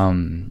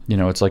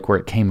 it's like where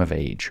it came of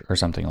age or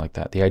something like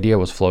that. The idea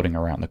was floating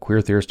around. The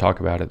queer theorists talk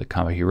about it. The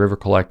Combahee River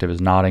Collective is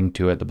nodding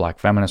to it. The black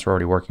feminists are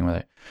already working with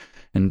it.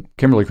 And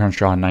Kimberly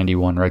Crenshaw in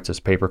 91 writes this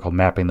paper called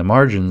Mapping the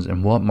Margins.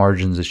 And what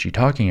margins is she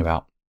talking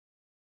about?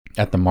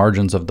 At the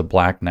margins of the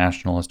black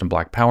nationalist and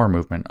black power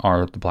movement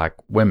are the black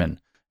women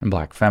and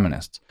black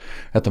feminists.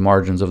 At the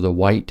margins of the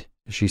white,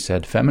 she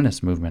said,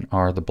 feminist movement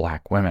are the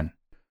black women.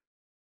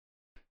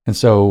 And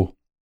so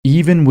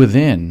even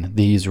within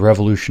these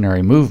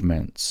revolutionary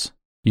movements,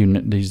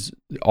 these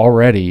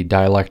already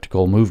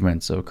dialectical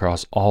movements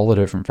across all the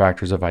different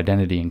factors of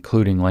identity,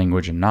 including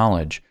language and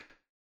knowledge,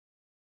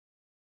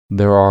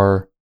 there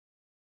are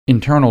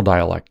internal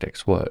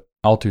dialectics, what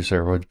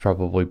Althusser would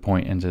probably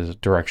point into the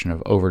direction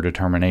of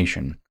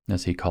overdetermination,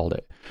 as he called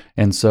it.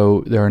 And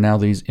so there are now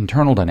these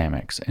internal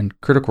dynamics, and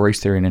Critical Race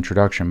Theory and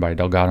Introduction by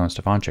Delgado and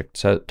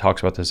Stefanchik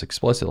talks about this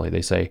explicitly.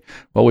 They say,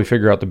 well, we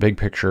figure out the big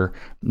picture,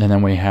 and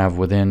then we have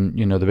within,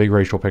 the big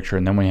racial picture,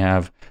 and then we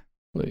have,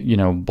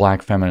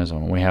 black feminism,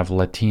 and we have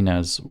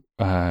Latinas,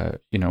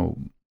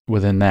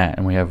 within that,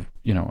 and we have,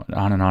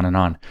 on and on and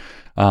on.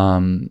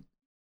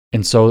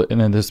 And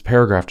then this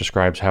paragraph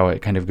describes how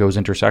it kind of goes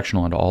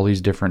intersectional into all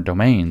these different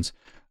domains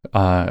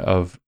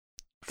of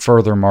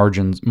further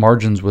margins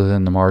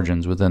within the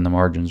margins, within the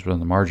margins, within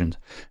the margins.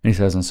 And he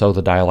says, and so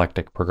the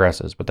dialectic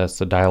progresses. But that's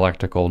the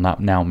dialectical,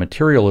 not now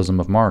materialism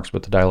of Marx,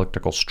 but the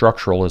dialectical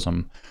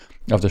structuralism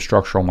of the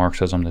structural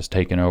Marxism that's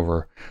taken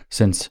over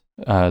since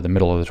the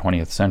middle of the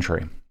 20th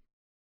century.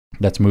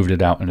 that's moved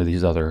it out into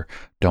these other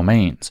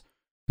domains.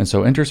 And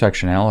so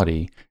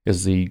intersectionality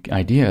is the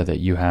idea that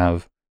you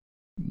have,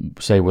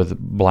 say, with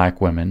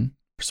Black women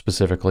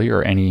specifically,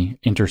 or any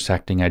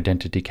intersecting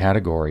identity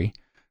category,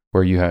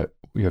 where you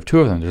have two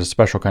of them. There's a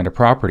special kind of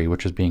property,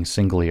 which is being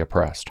singly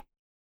oppressed.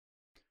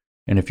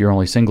 And if you're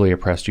only singly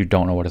oppressed, you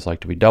don't know what it's like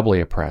to be doubly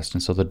oppressed.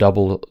 And so the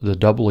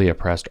doubly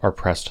oppressed are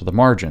pressed to the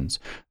margins.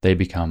 They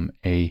become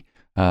a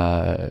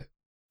kind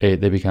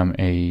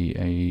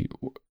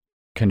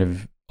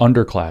of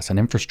underclass, an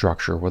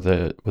infrastructure with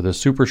a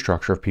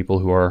superstructure of people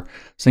who are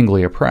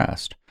singly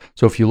oppressed.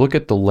 So if you look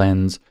at the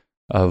lens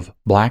of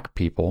Black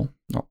people,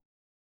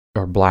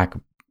 or Black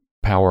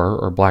power,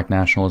 or Black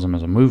nationalism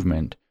as a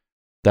movement,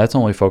 that's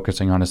only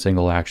focusing on a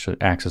single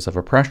axis of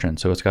oppression.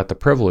 So it's got the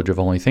privilege of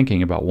only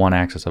thinking about one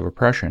axis of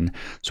oppression.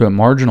 So it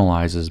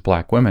marginalizes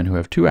Black women who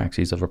have two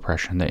axes of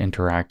oppression that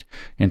interact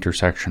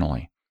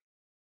intersectionally.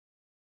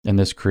 And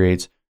this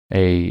creates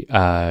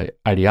a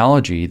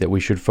ideology that we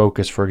should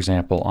focus, for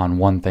example, on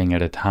one thing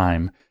at a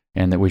time,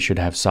 and that we should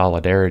have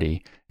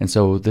solidarity. And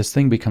so this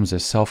thing becomes a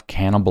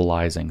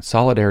self-cannibalizing.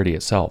 Solidarity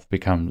itself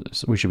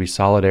becomes, we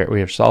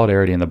have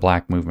solidarity in the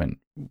Black movement,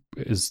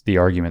 is the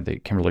argument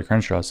that Kimberly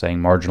Crenshaw is saying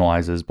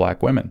marginalizes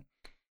Black women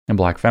and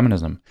Black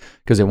feminism,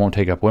 because it won't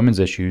take up women's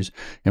issues,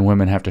 and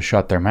women have to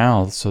shut their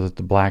mouths so that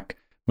the Black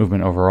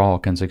movement overall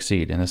can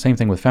succeed. And the same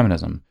thing with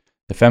feminism.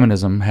 The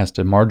feminism has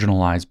to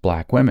marginalize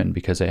Black women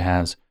because it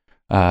has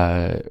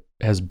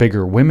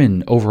bigger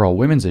overall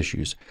women's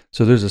issues.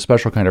 So there's a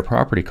special kind of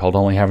property called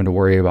only having to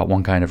worry about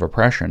one kind of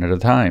oppression at a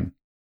time.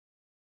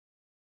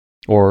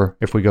 Or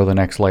if we go the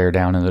next layer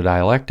down in the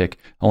dialectic,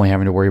 only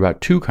having to worry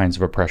about two kinds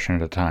of oppression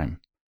at a time,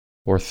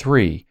 or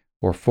three,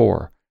 or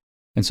four.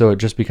 And so it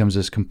just becomes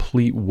this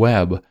complete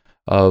web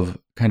of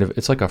kind of,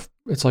 it's like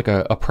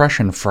a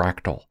oppression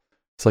fractal.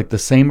 It's like the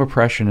same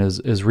oppression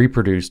is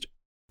reproduced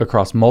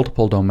across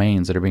multiple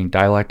domains that are being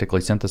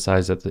dialectically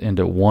synthesized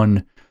into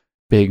one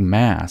big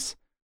mass.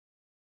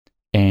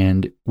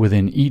 And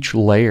within each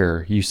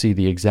layer, you see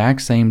the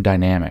exact same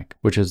dynamic,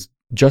 which is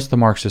just the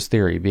Marxist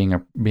theory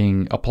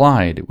being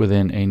applied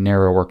within a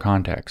narrower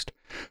context.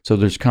 So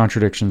there's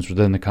contradictions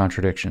within the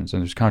contradictions,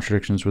 and there's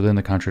contradictions within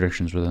the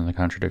contradictions within the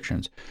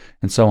contradictions,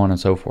 and so on and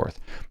so forth.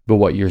 But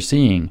what you're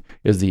seeing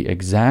is the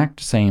exact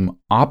same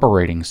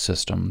operating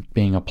system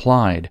being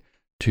applied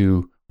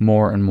to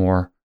more and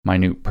more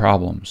minute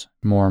problems,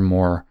 more and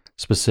more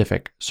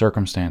specific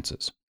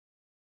circumstances.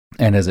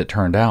 And as it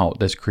turned out,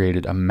 this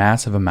created a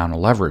massive amount of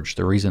leverage.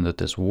 The reason that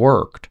this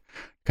worked,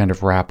 kind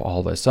of wrap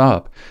all this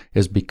up,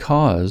 is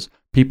because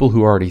people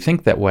who already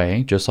think that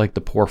way, just like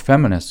the poor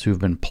feminists who've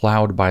been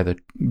plowed by the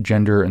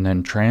gender and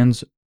then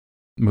trans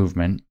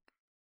movement,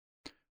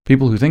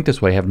 people who think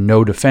this way have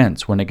no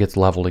defense when it gets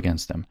leveled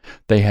against them.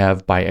 They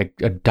have, by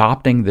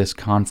adopting this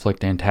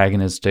conflict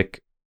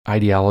antagonistic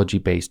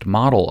ideology-based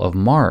model of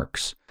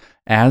Marx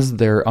as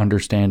their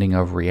understanding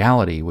of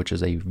reality, which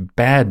is a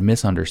bad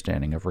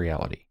misunderstanding of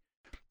reality,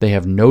 they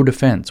have no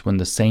defense when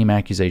the same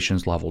accusation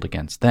is leveled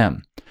against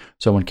them.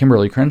 So when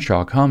Kimberly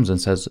Crenshaw comes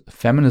and says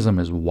feminism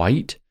is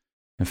white,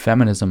 and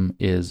feminism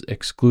is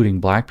excluding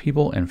Black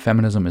people, and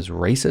feminism is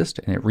racist,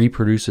 and it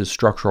reproduces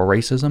structural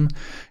racism,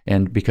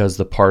 and because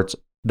the parts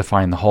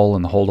define the whole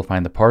and the whole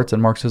define the parts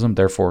in Marxism,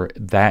 therefore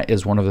that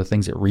is one of the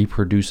things that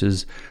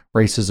reproduces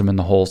racism in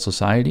the whole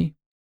society.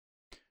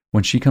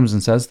 When she comes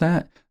and says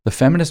that, the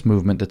feminist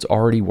movement that's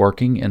already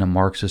working in a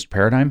Marxist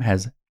paradigm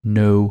has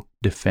no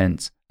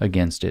defense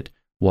against it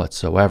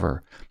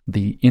whatsoever.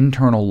 The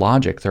internal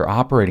logic, their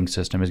operating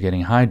system, is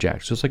getting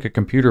hijacked. So it's like a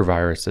computer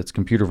virus that's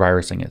computer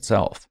virusing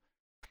itself.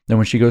 Then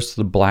when she goes to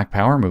the Black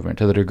Power movement,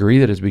 to the degree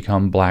that it's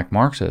become Black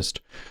Marxist,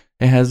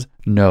 it has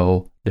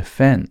no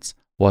defense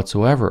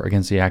whatsoever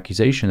against the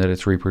accusation that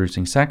it's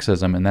reproducing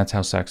sexism, and that's how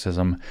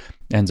sexism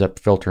ends up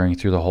filtering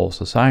through the whole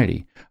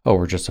society. Oh,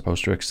 we're just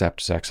supposed to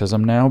accept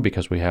sexism now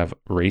because we have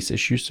race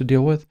issues to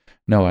deal with?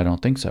 No, I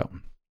don't think so.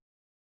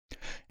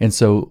 And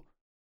so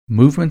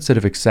movements that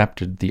have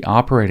accepted the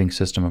operating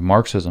system of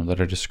Marxism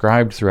that are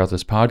described throughout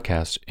this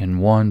podcast in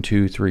 1,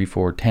 2, 3,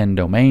 4, 10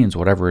 domains,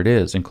 whatever it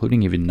is,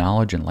 including even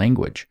knowledge and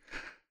language,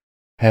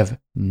 have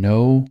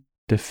no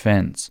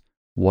defense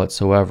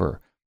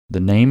whatsoever. The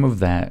name of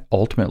that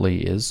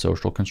ultimately is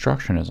social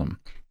constructionism.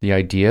 The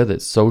idea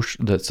that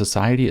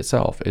society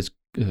itself is,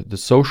 the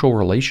social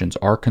relations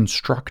are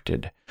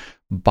constructed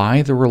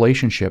by the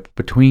relationship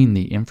between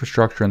the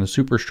infrastructure and the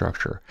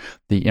superstructure.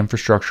 The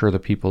infrastructure are the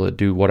people that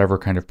do whatever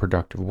kind of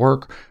productive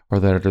work, or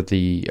that are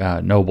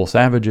the noble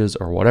savages,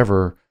 or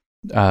whatever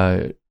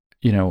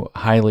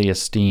highly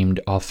esteemed,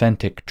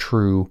 authentic,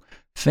 true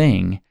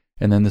thing.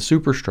 And then the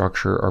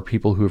superstructure are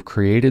people who have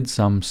created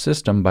some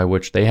system by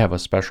which they have a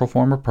special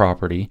form of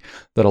property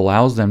that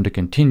allows them to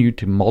continue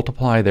to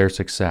multiply their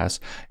success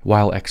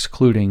while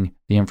excluding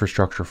the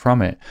infrastructure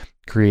from it.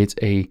 Creates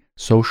a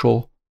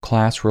social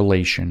class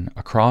relation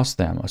across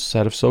them, a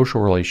set of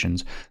social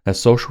relations. That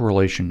social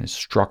relation is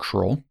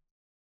structural.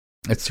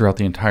 It's throughout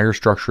the entire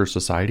structure of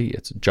society.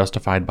 It's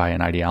justified by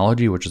an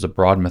ideology, which is a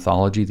broad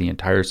mythology the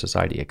entire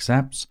society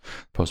accepts.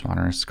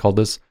 Postmodernists call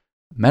this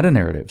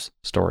meta-narratives,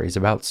 stories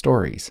about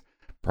stories,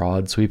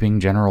 broad, sweeping,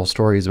 general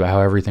stories about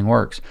how everything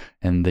works.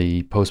 And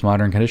the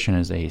postmodern condition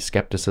is a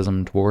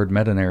skepticism toward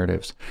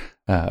meta-narratives,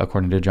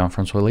 according to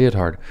Jean-Francois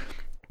Lyotard.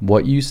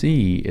 What you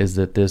see is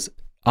that this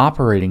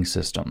operating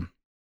system,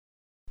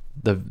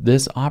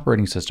 this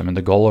operating system and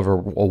the goal of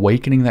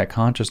awakening that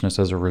consciousness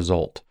as a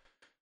result,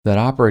 that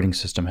operating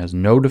system has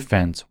no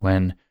defense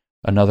when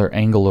another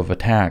angle of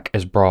attack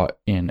is brought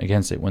in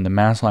against it. When the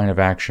mass line of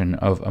action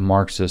of a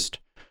Marxist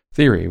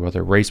theory,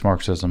 whether race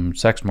Marxism,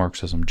 sex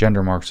Marxism,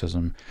 gender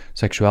Marxism,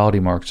 sexuality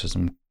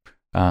Marxism,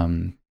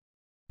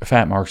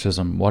 fat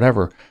Marxism,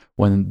 whatever,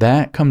 when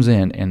that comes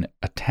in and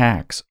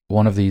attacks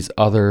one of these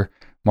other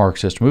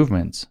Marxist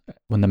movements,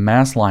 when the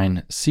mass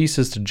line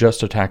ceases to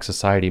just attack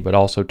society but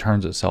also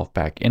turns itself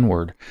back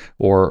inward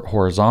or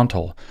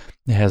horizontal,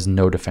 it has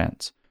no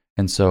defense.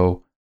 And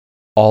so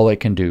all it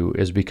can do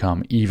is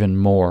become even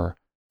more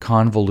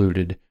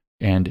convoluted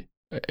and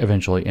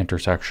eventually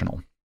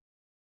intersectional.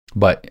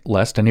 But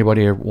lest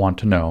anybody want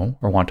to know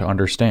or want to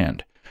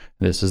understand,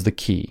 this is the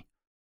key.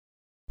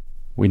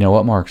 We know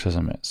what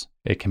Marxism is.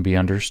 It can be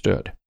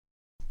understood.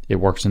 It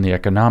works in the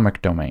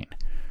economic domain.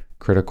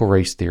 Critical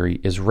race theory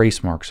is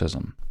race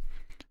Marxism.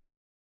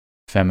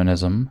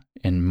 Feminism,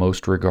 in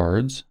most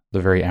regards,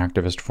 the very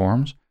activist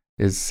forms,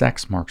 is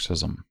sex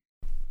Marxism.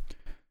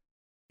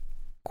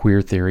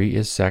 Queer theory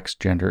is sex,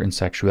 gender, and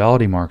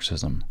sexuality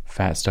Marxism.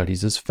 Fat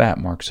studies is fat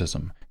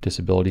Marxism.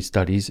 Disability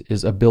studies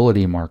is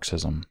ability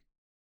Marxism.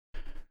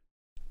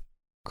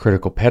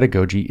 Critical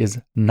pedagogy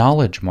is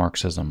knowledge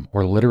Marxism,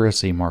 or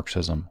literacy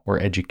Marxism, or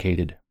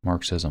educated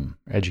Marxism,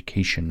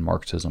 education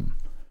Marxism.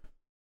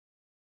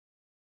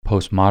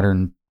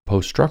 Postmodern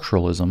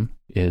post-structuralism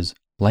is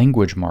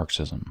language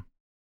Marxism.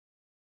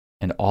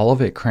 And all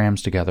of it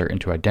crams together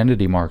into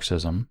identity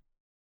Marxism.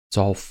 It's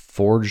all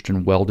forged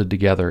and welded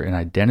together in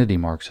identity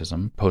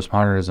Marxism.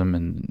 Postmodernism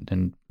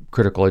and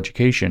critical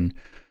education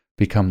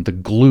become the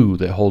glue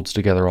that holds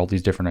together all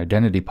these different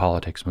identity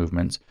politics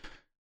movements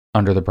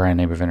under the brand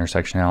name of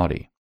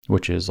intersectionality,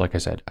 which is, like I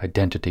said,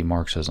 identity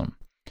Marxism.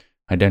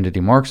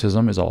 Identity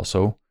Marxism is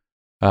also,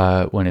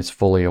 when it's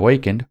fully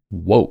awakened,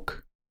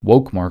 woke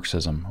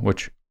Marxism,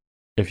 which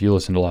if you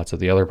listen to lots of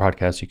the other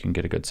podcasts, you can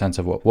get a good sense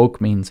of what woke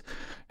means.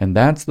 And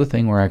that's the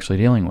thing we're actually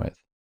dealing with.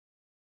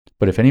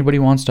 But if anybody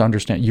wants to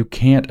understand, you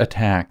can't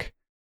attack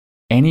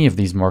any of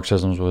these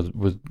Marxisms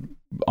with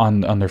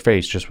on their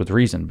face just with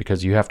reason,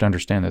 because you have to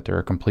understand that they're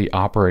a complete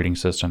operating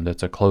system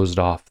that's a closed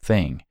off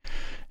thing.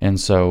 And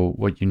so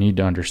what you need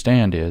to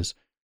understand is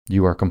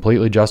you are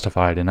completely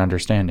justified in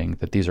understanding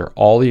that these are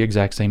all the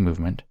exact same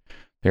movement.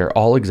 They're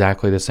all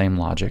exactly the same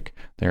logic.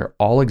 They're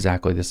all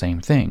exactly the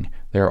same thing.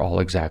 They're all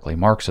exactly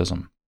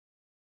Marxism.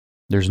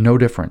 There's no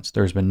difference.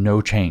 There's been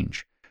no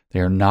change.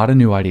 They are not a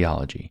new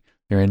ideology.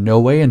 They're in no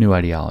way a new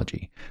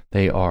ideology.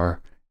 They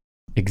are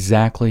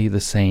exactly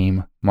the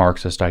same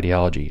Marxist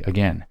ideology.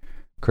 Again,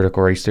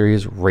 critical race theory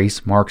is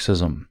race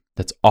Marxism.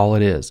 That's all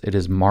it is. It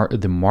is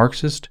the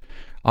Marxist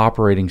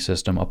operating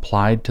system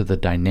applied to the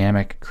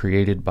dynamic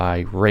created by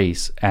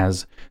race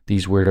as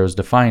these weirdos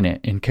define it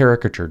in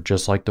caricature,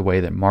 just like the way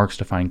that Marx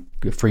defined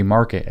free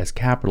market as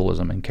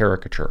capitalism in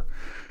caricature.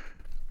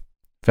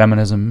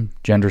 Feminism,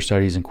 gender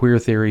studies, and queer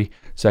theory,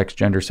 sex,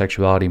 gender,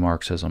 sexuality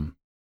Marxism.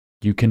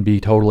 You can be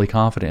totally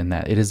confident in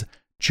that. It is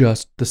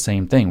just the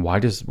same thing. Why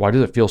does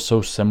it feel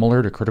so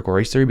similar to critical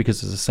race theory?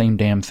 Because it's the same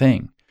damn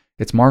thing.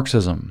 It's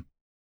Marxism.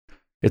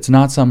 It's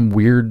not some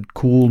weird,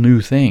 cool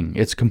new thing.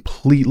 It's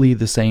completely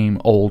the same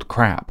old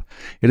crap.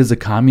 It is a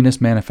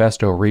communist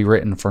manifesto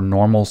rewritten for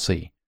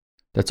normalcy.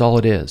 That's all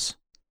it is.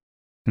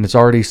 And it's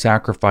already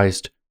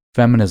sacrificed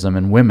feminism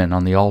and women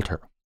on the altar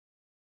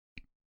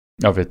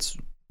of its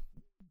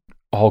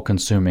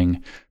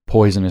all-consuming,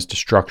 poisonous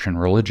destruction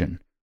religion.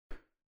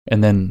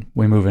 And then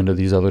we move into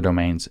these other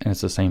domains, and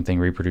it's the same thing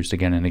reproduced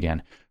again and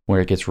again.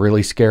 Where it gets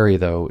really scary,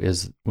 though,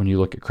 is when you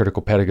look at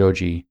critical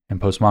pedagogy and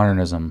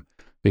postmodernism,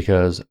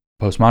 because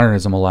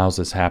postmodernism allows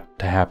this to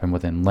happen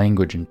within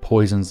language and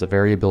poisons the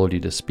very ability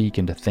to speak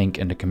and to think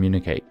and to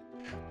communicate.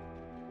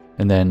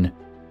 And then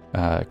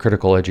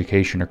critical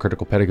education or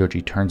critical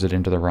pedagogy turns it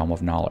into the realm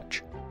of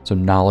knowledge. So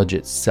knowledge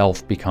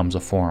itself becomes a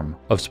form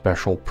of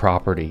special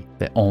property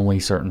that only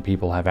certain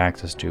people have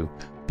access to.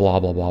 Blah,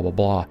 blah, blah, blah,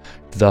 blah.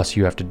 Thus,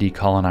 you have to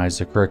decolonize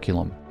the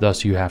curriculum.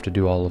 Thus, you have to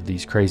do all of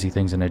these crazy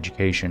things in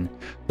education.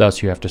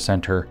 Thus, you have to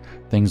center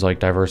things like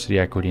diversity,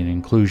 equity, and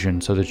inclusion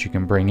so that you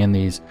can bring in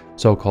these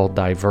so-called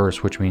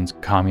diverse, which means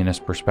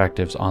communist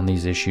perspectives on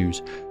these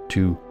issues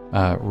to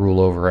rule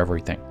over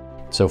everything.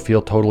 So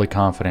feel totally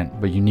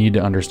confident, but you need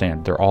to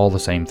understand they're all the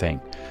same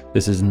thing.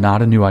 This is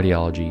not a new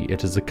ideology.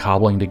 It is the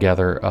cobbling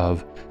together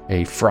of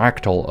a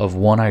fractal of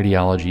one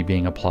ideology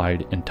being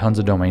applied in tons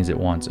of domains at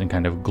once and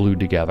kind of glued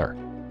together.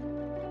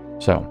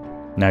 So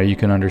now you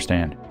can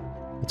understand.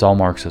 It's all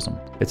Marxism.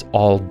 It's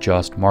all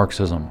just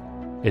Marxism.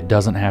 It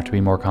doesn't have to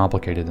be more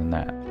complicated than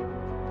that.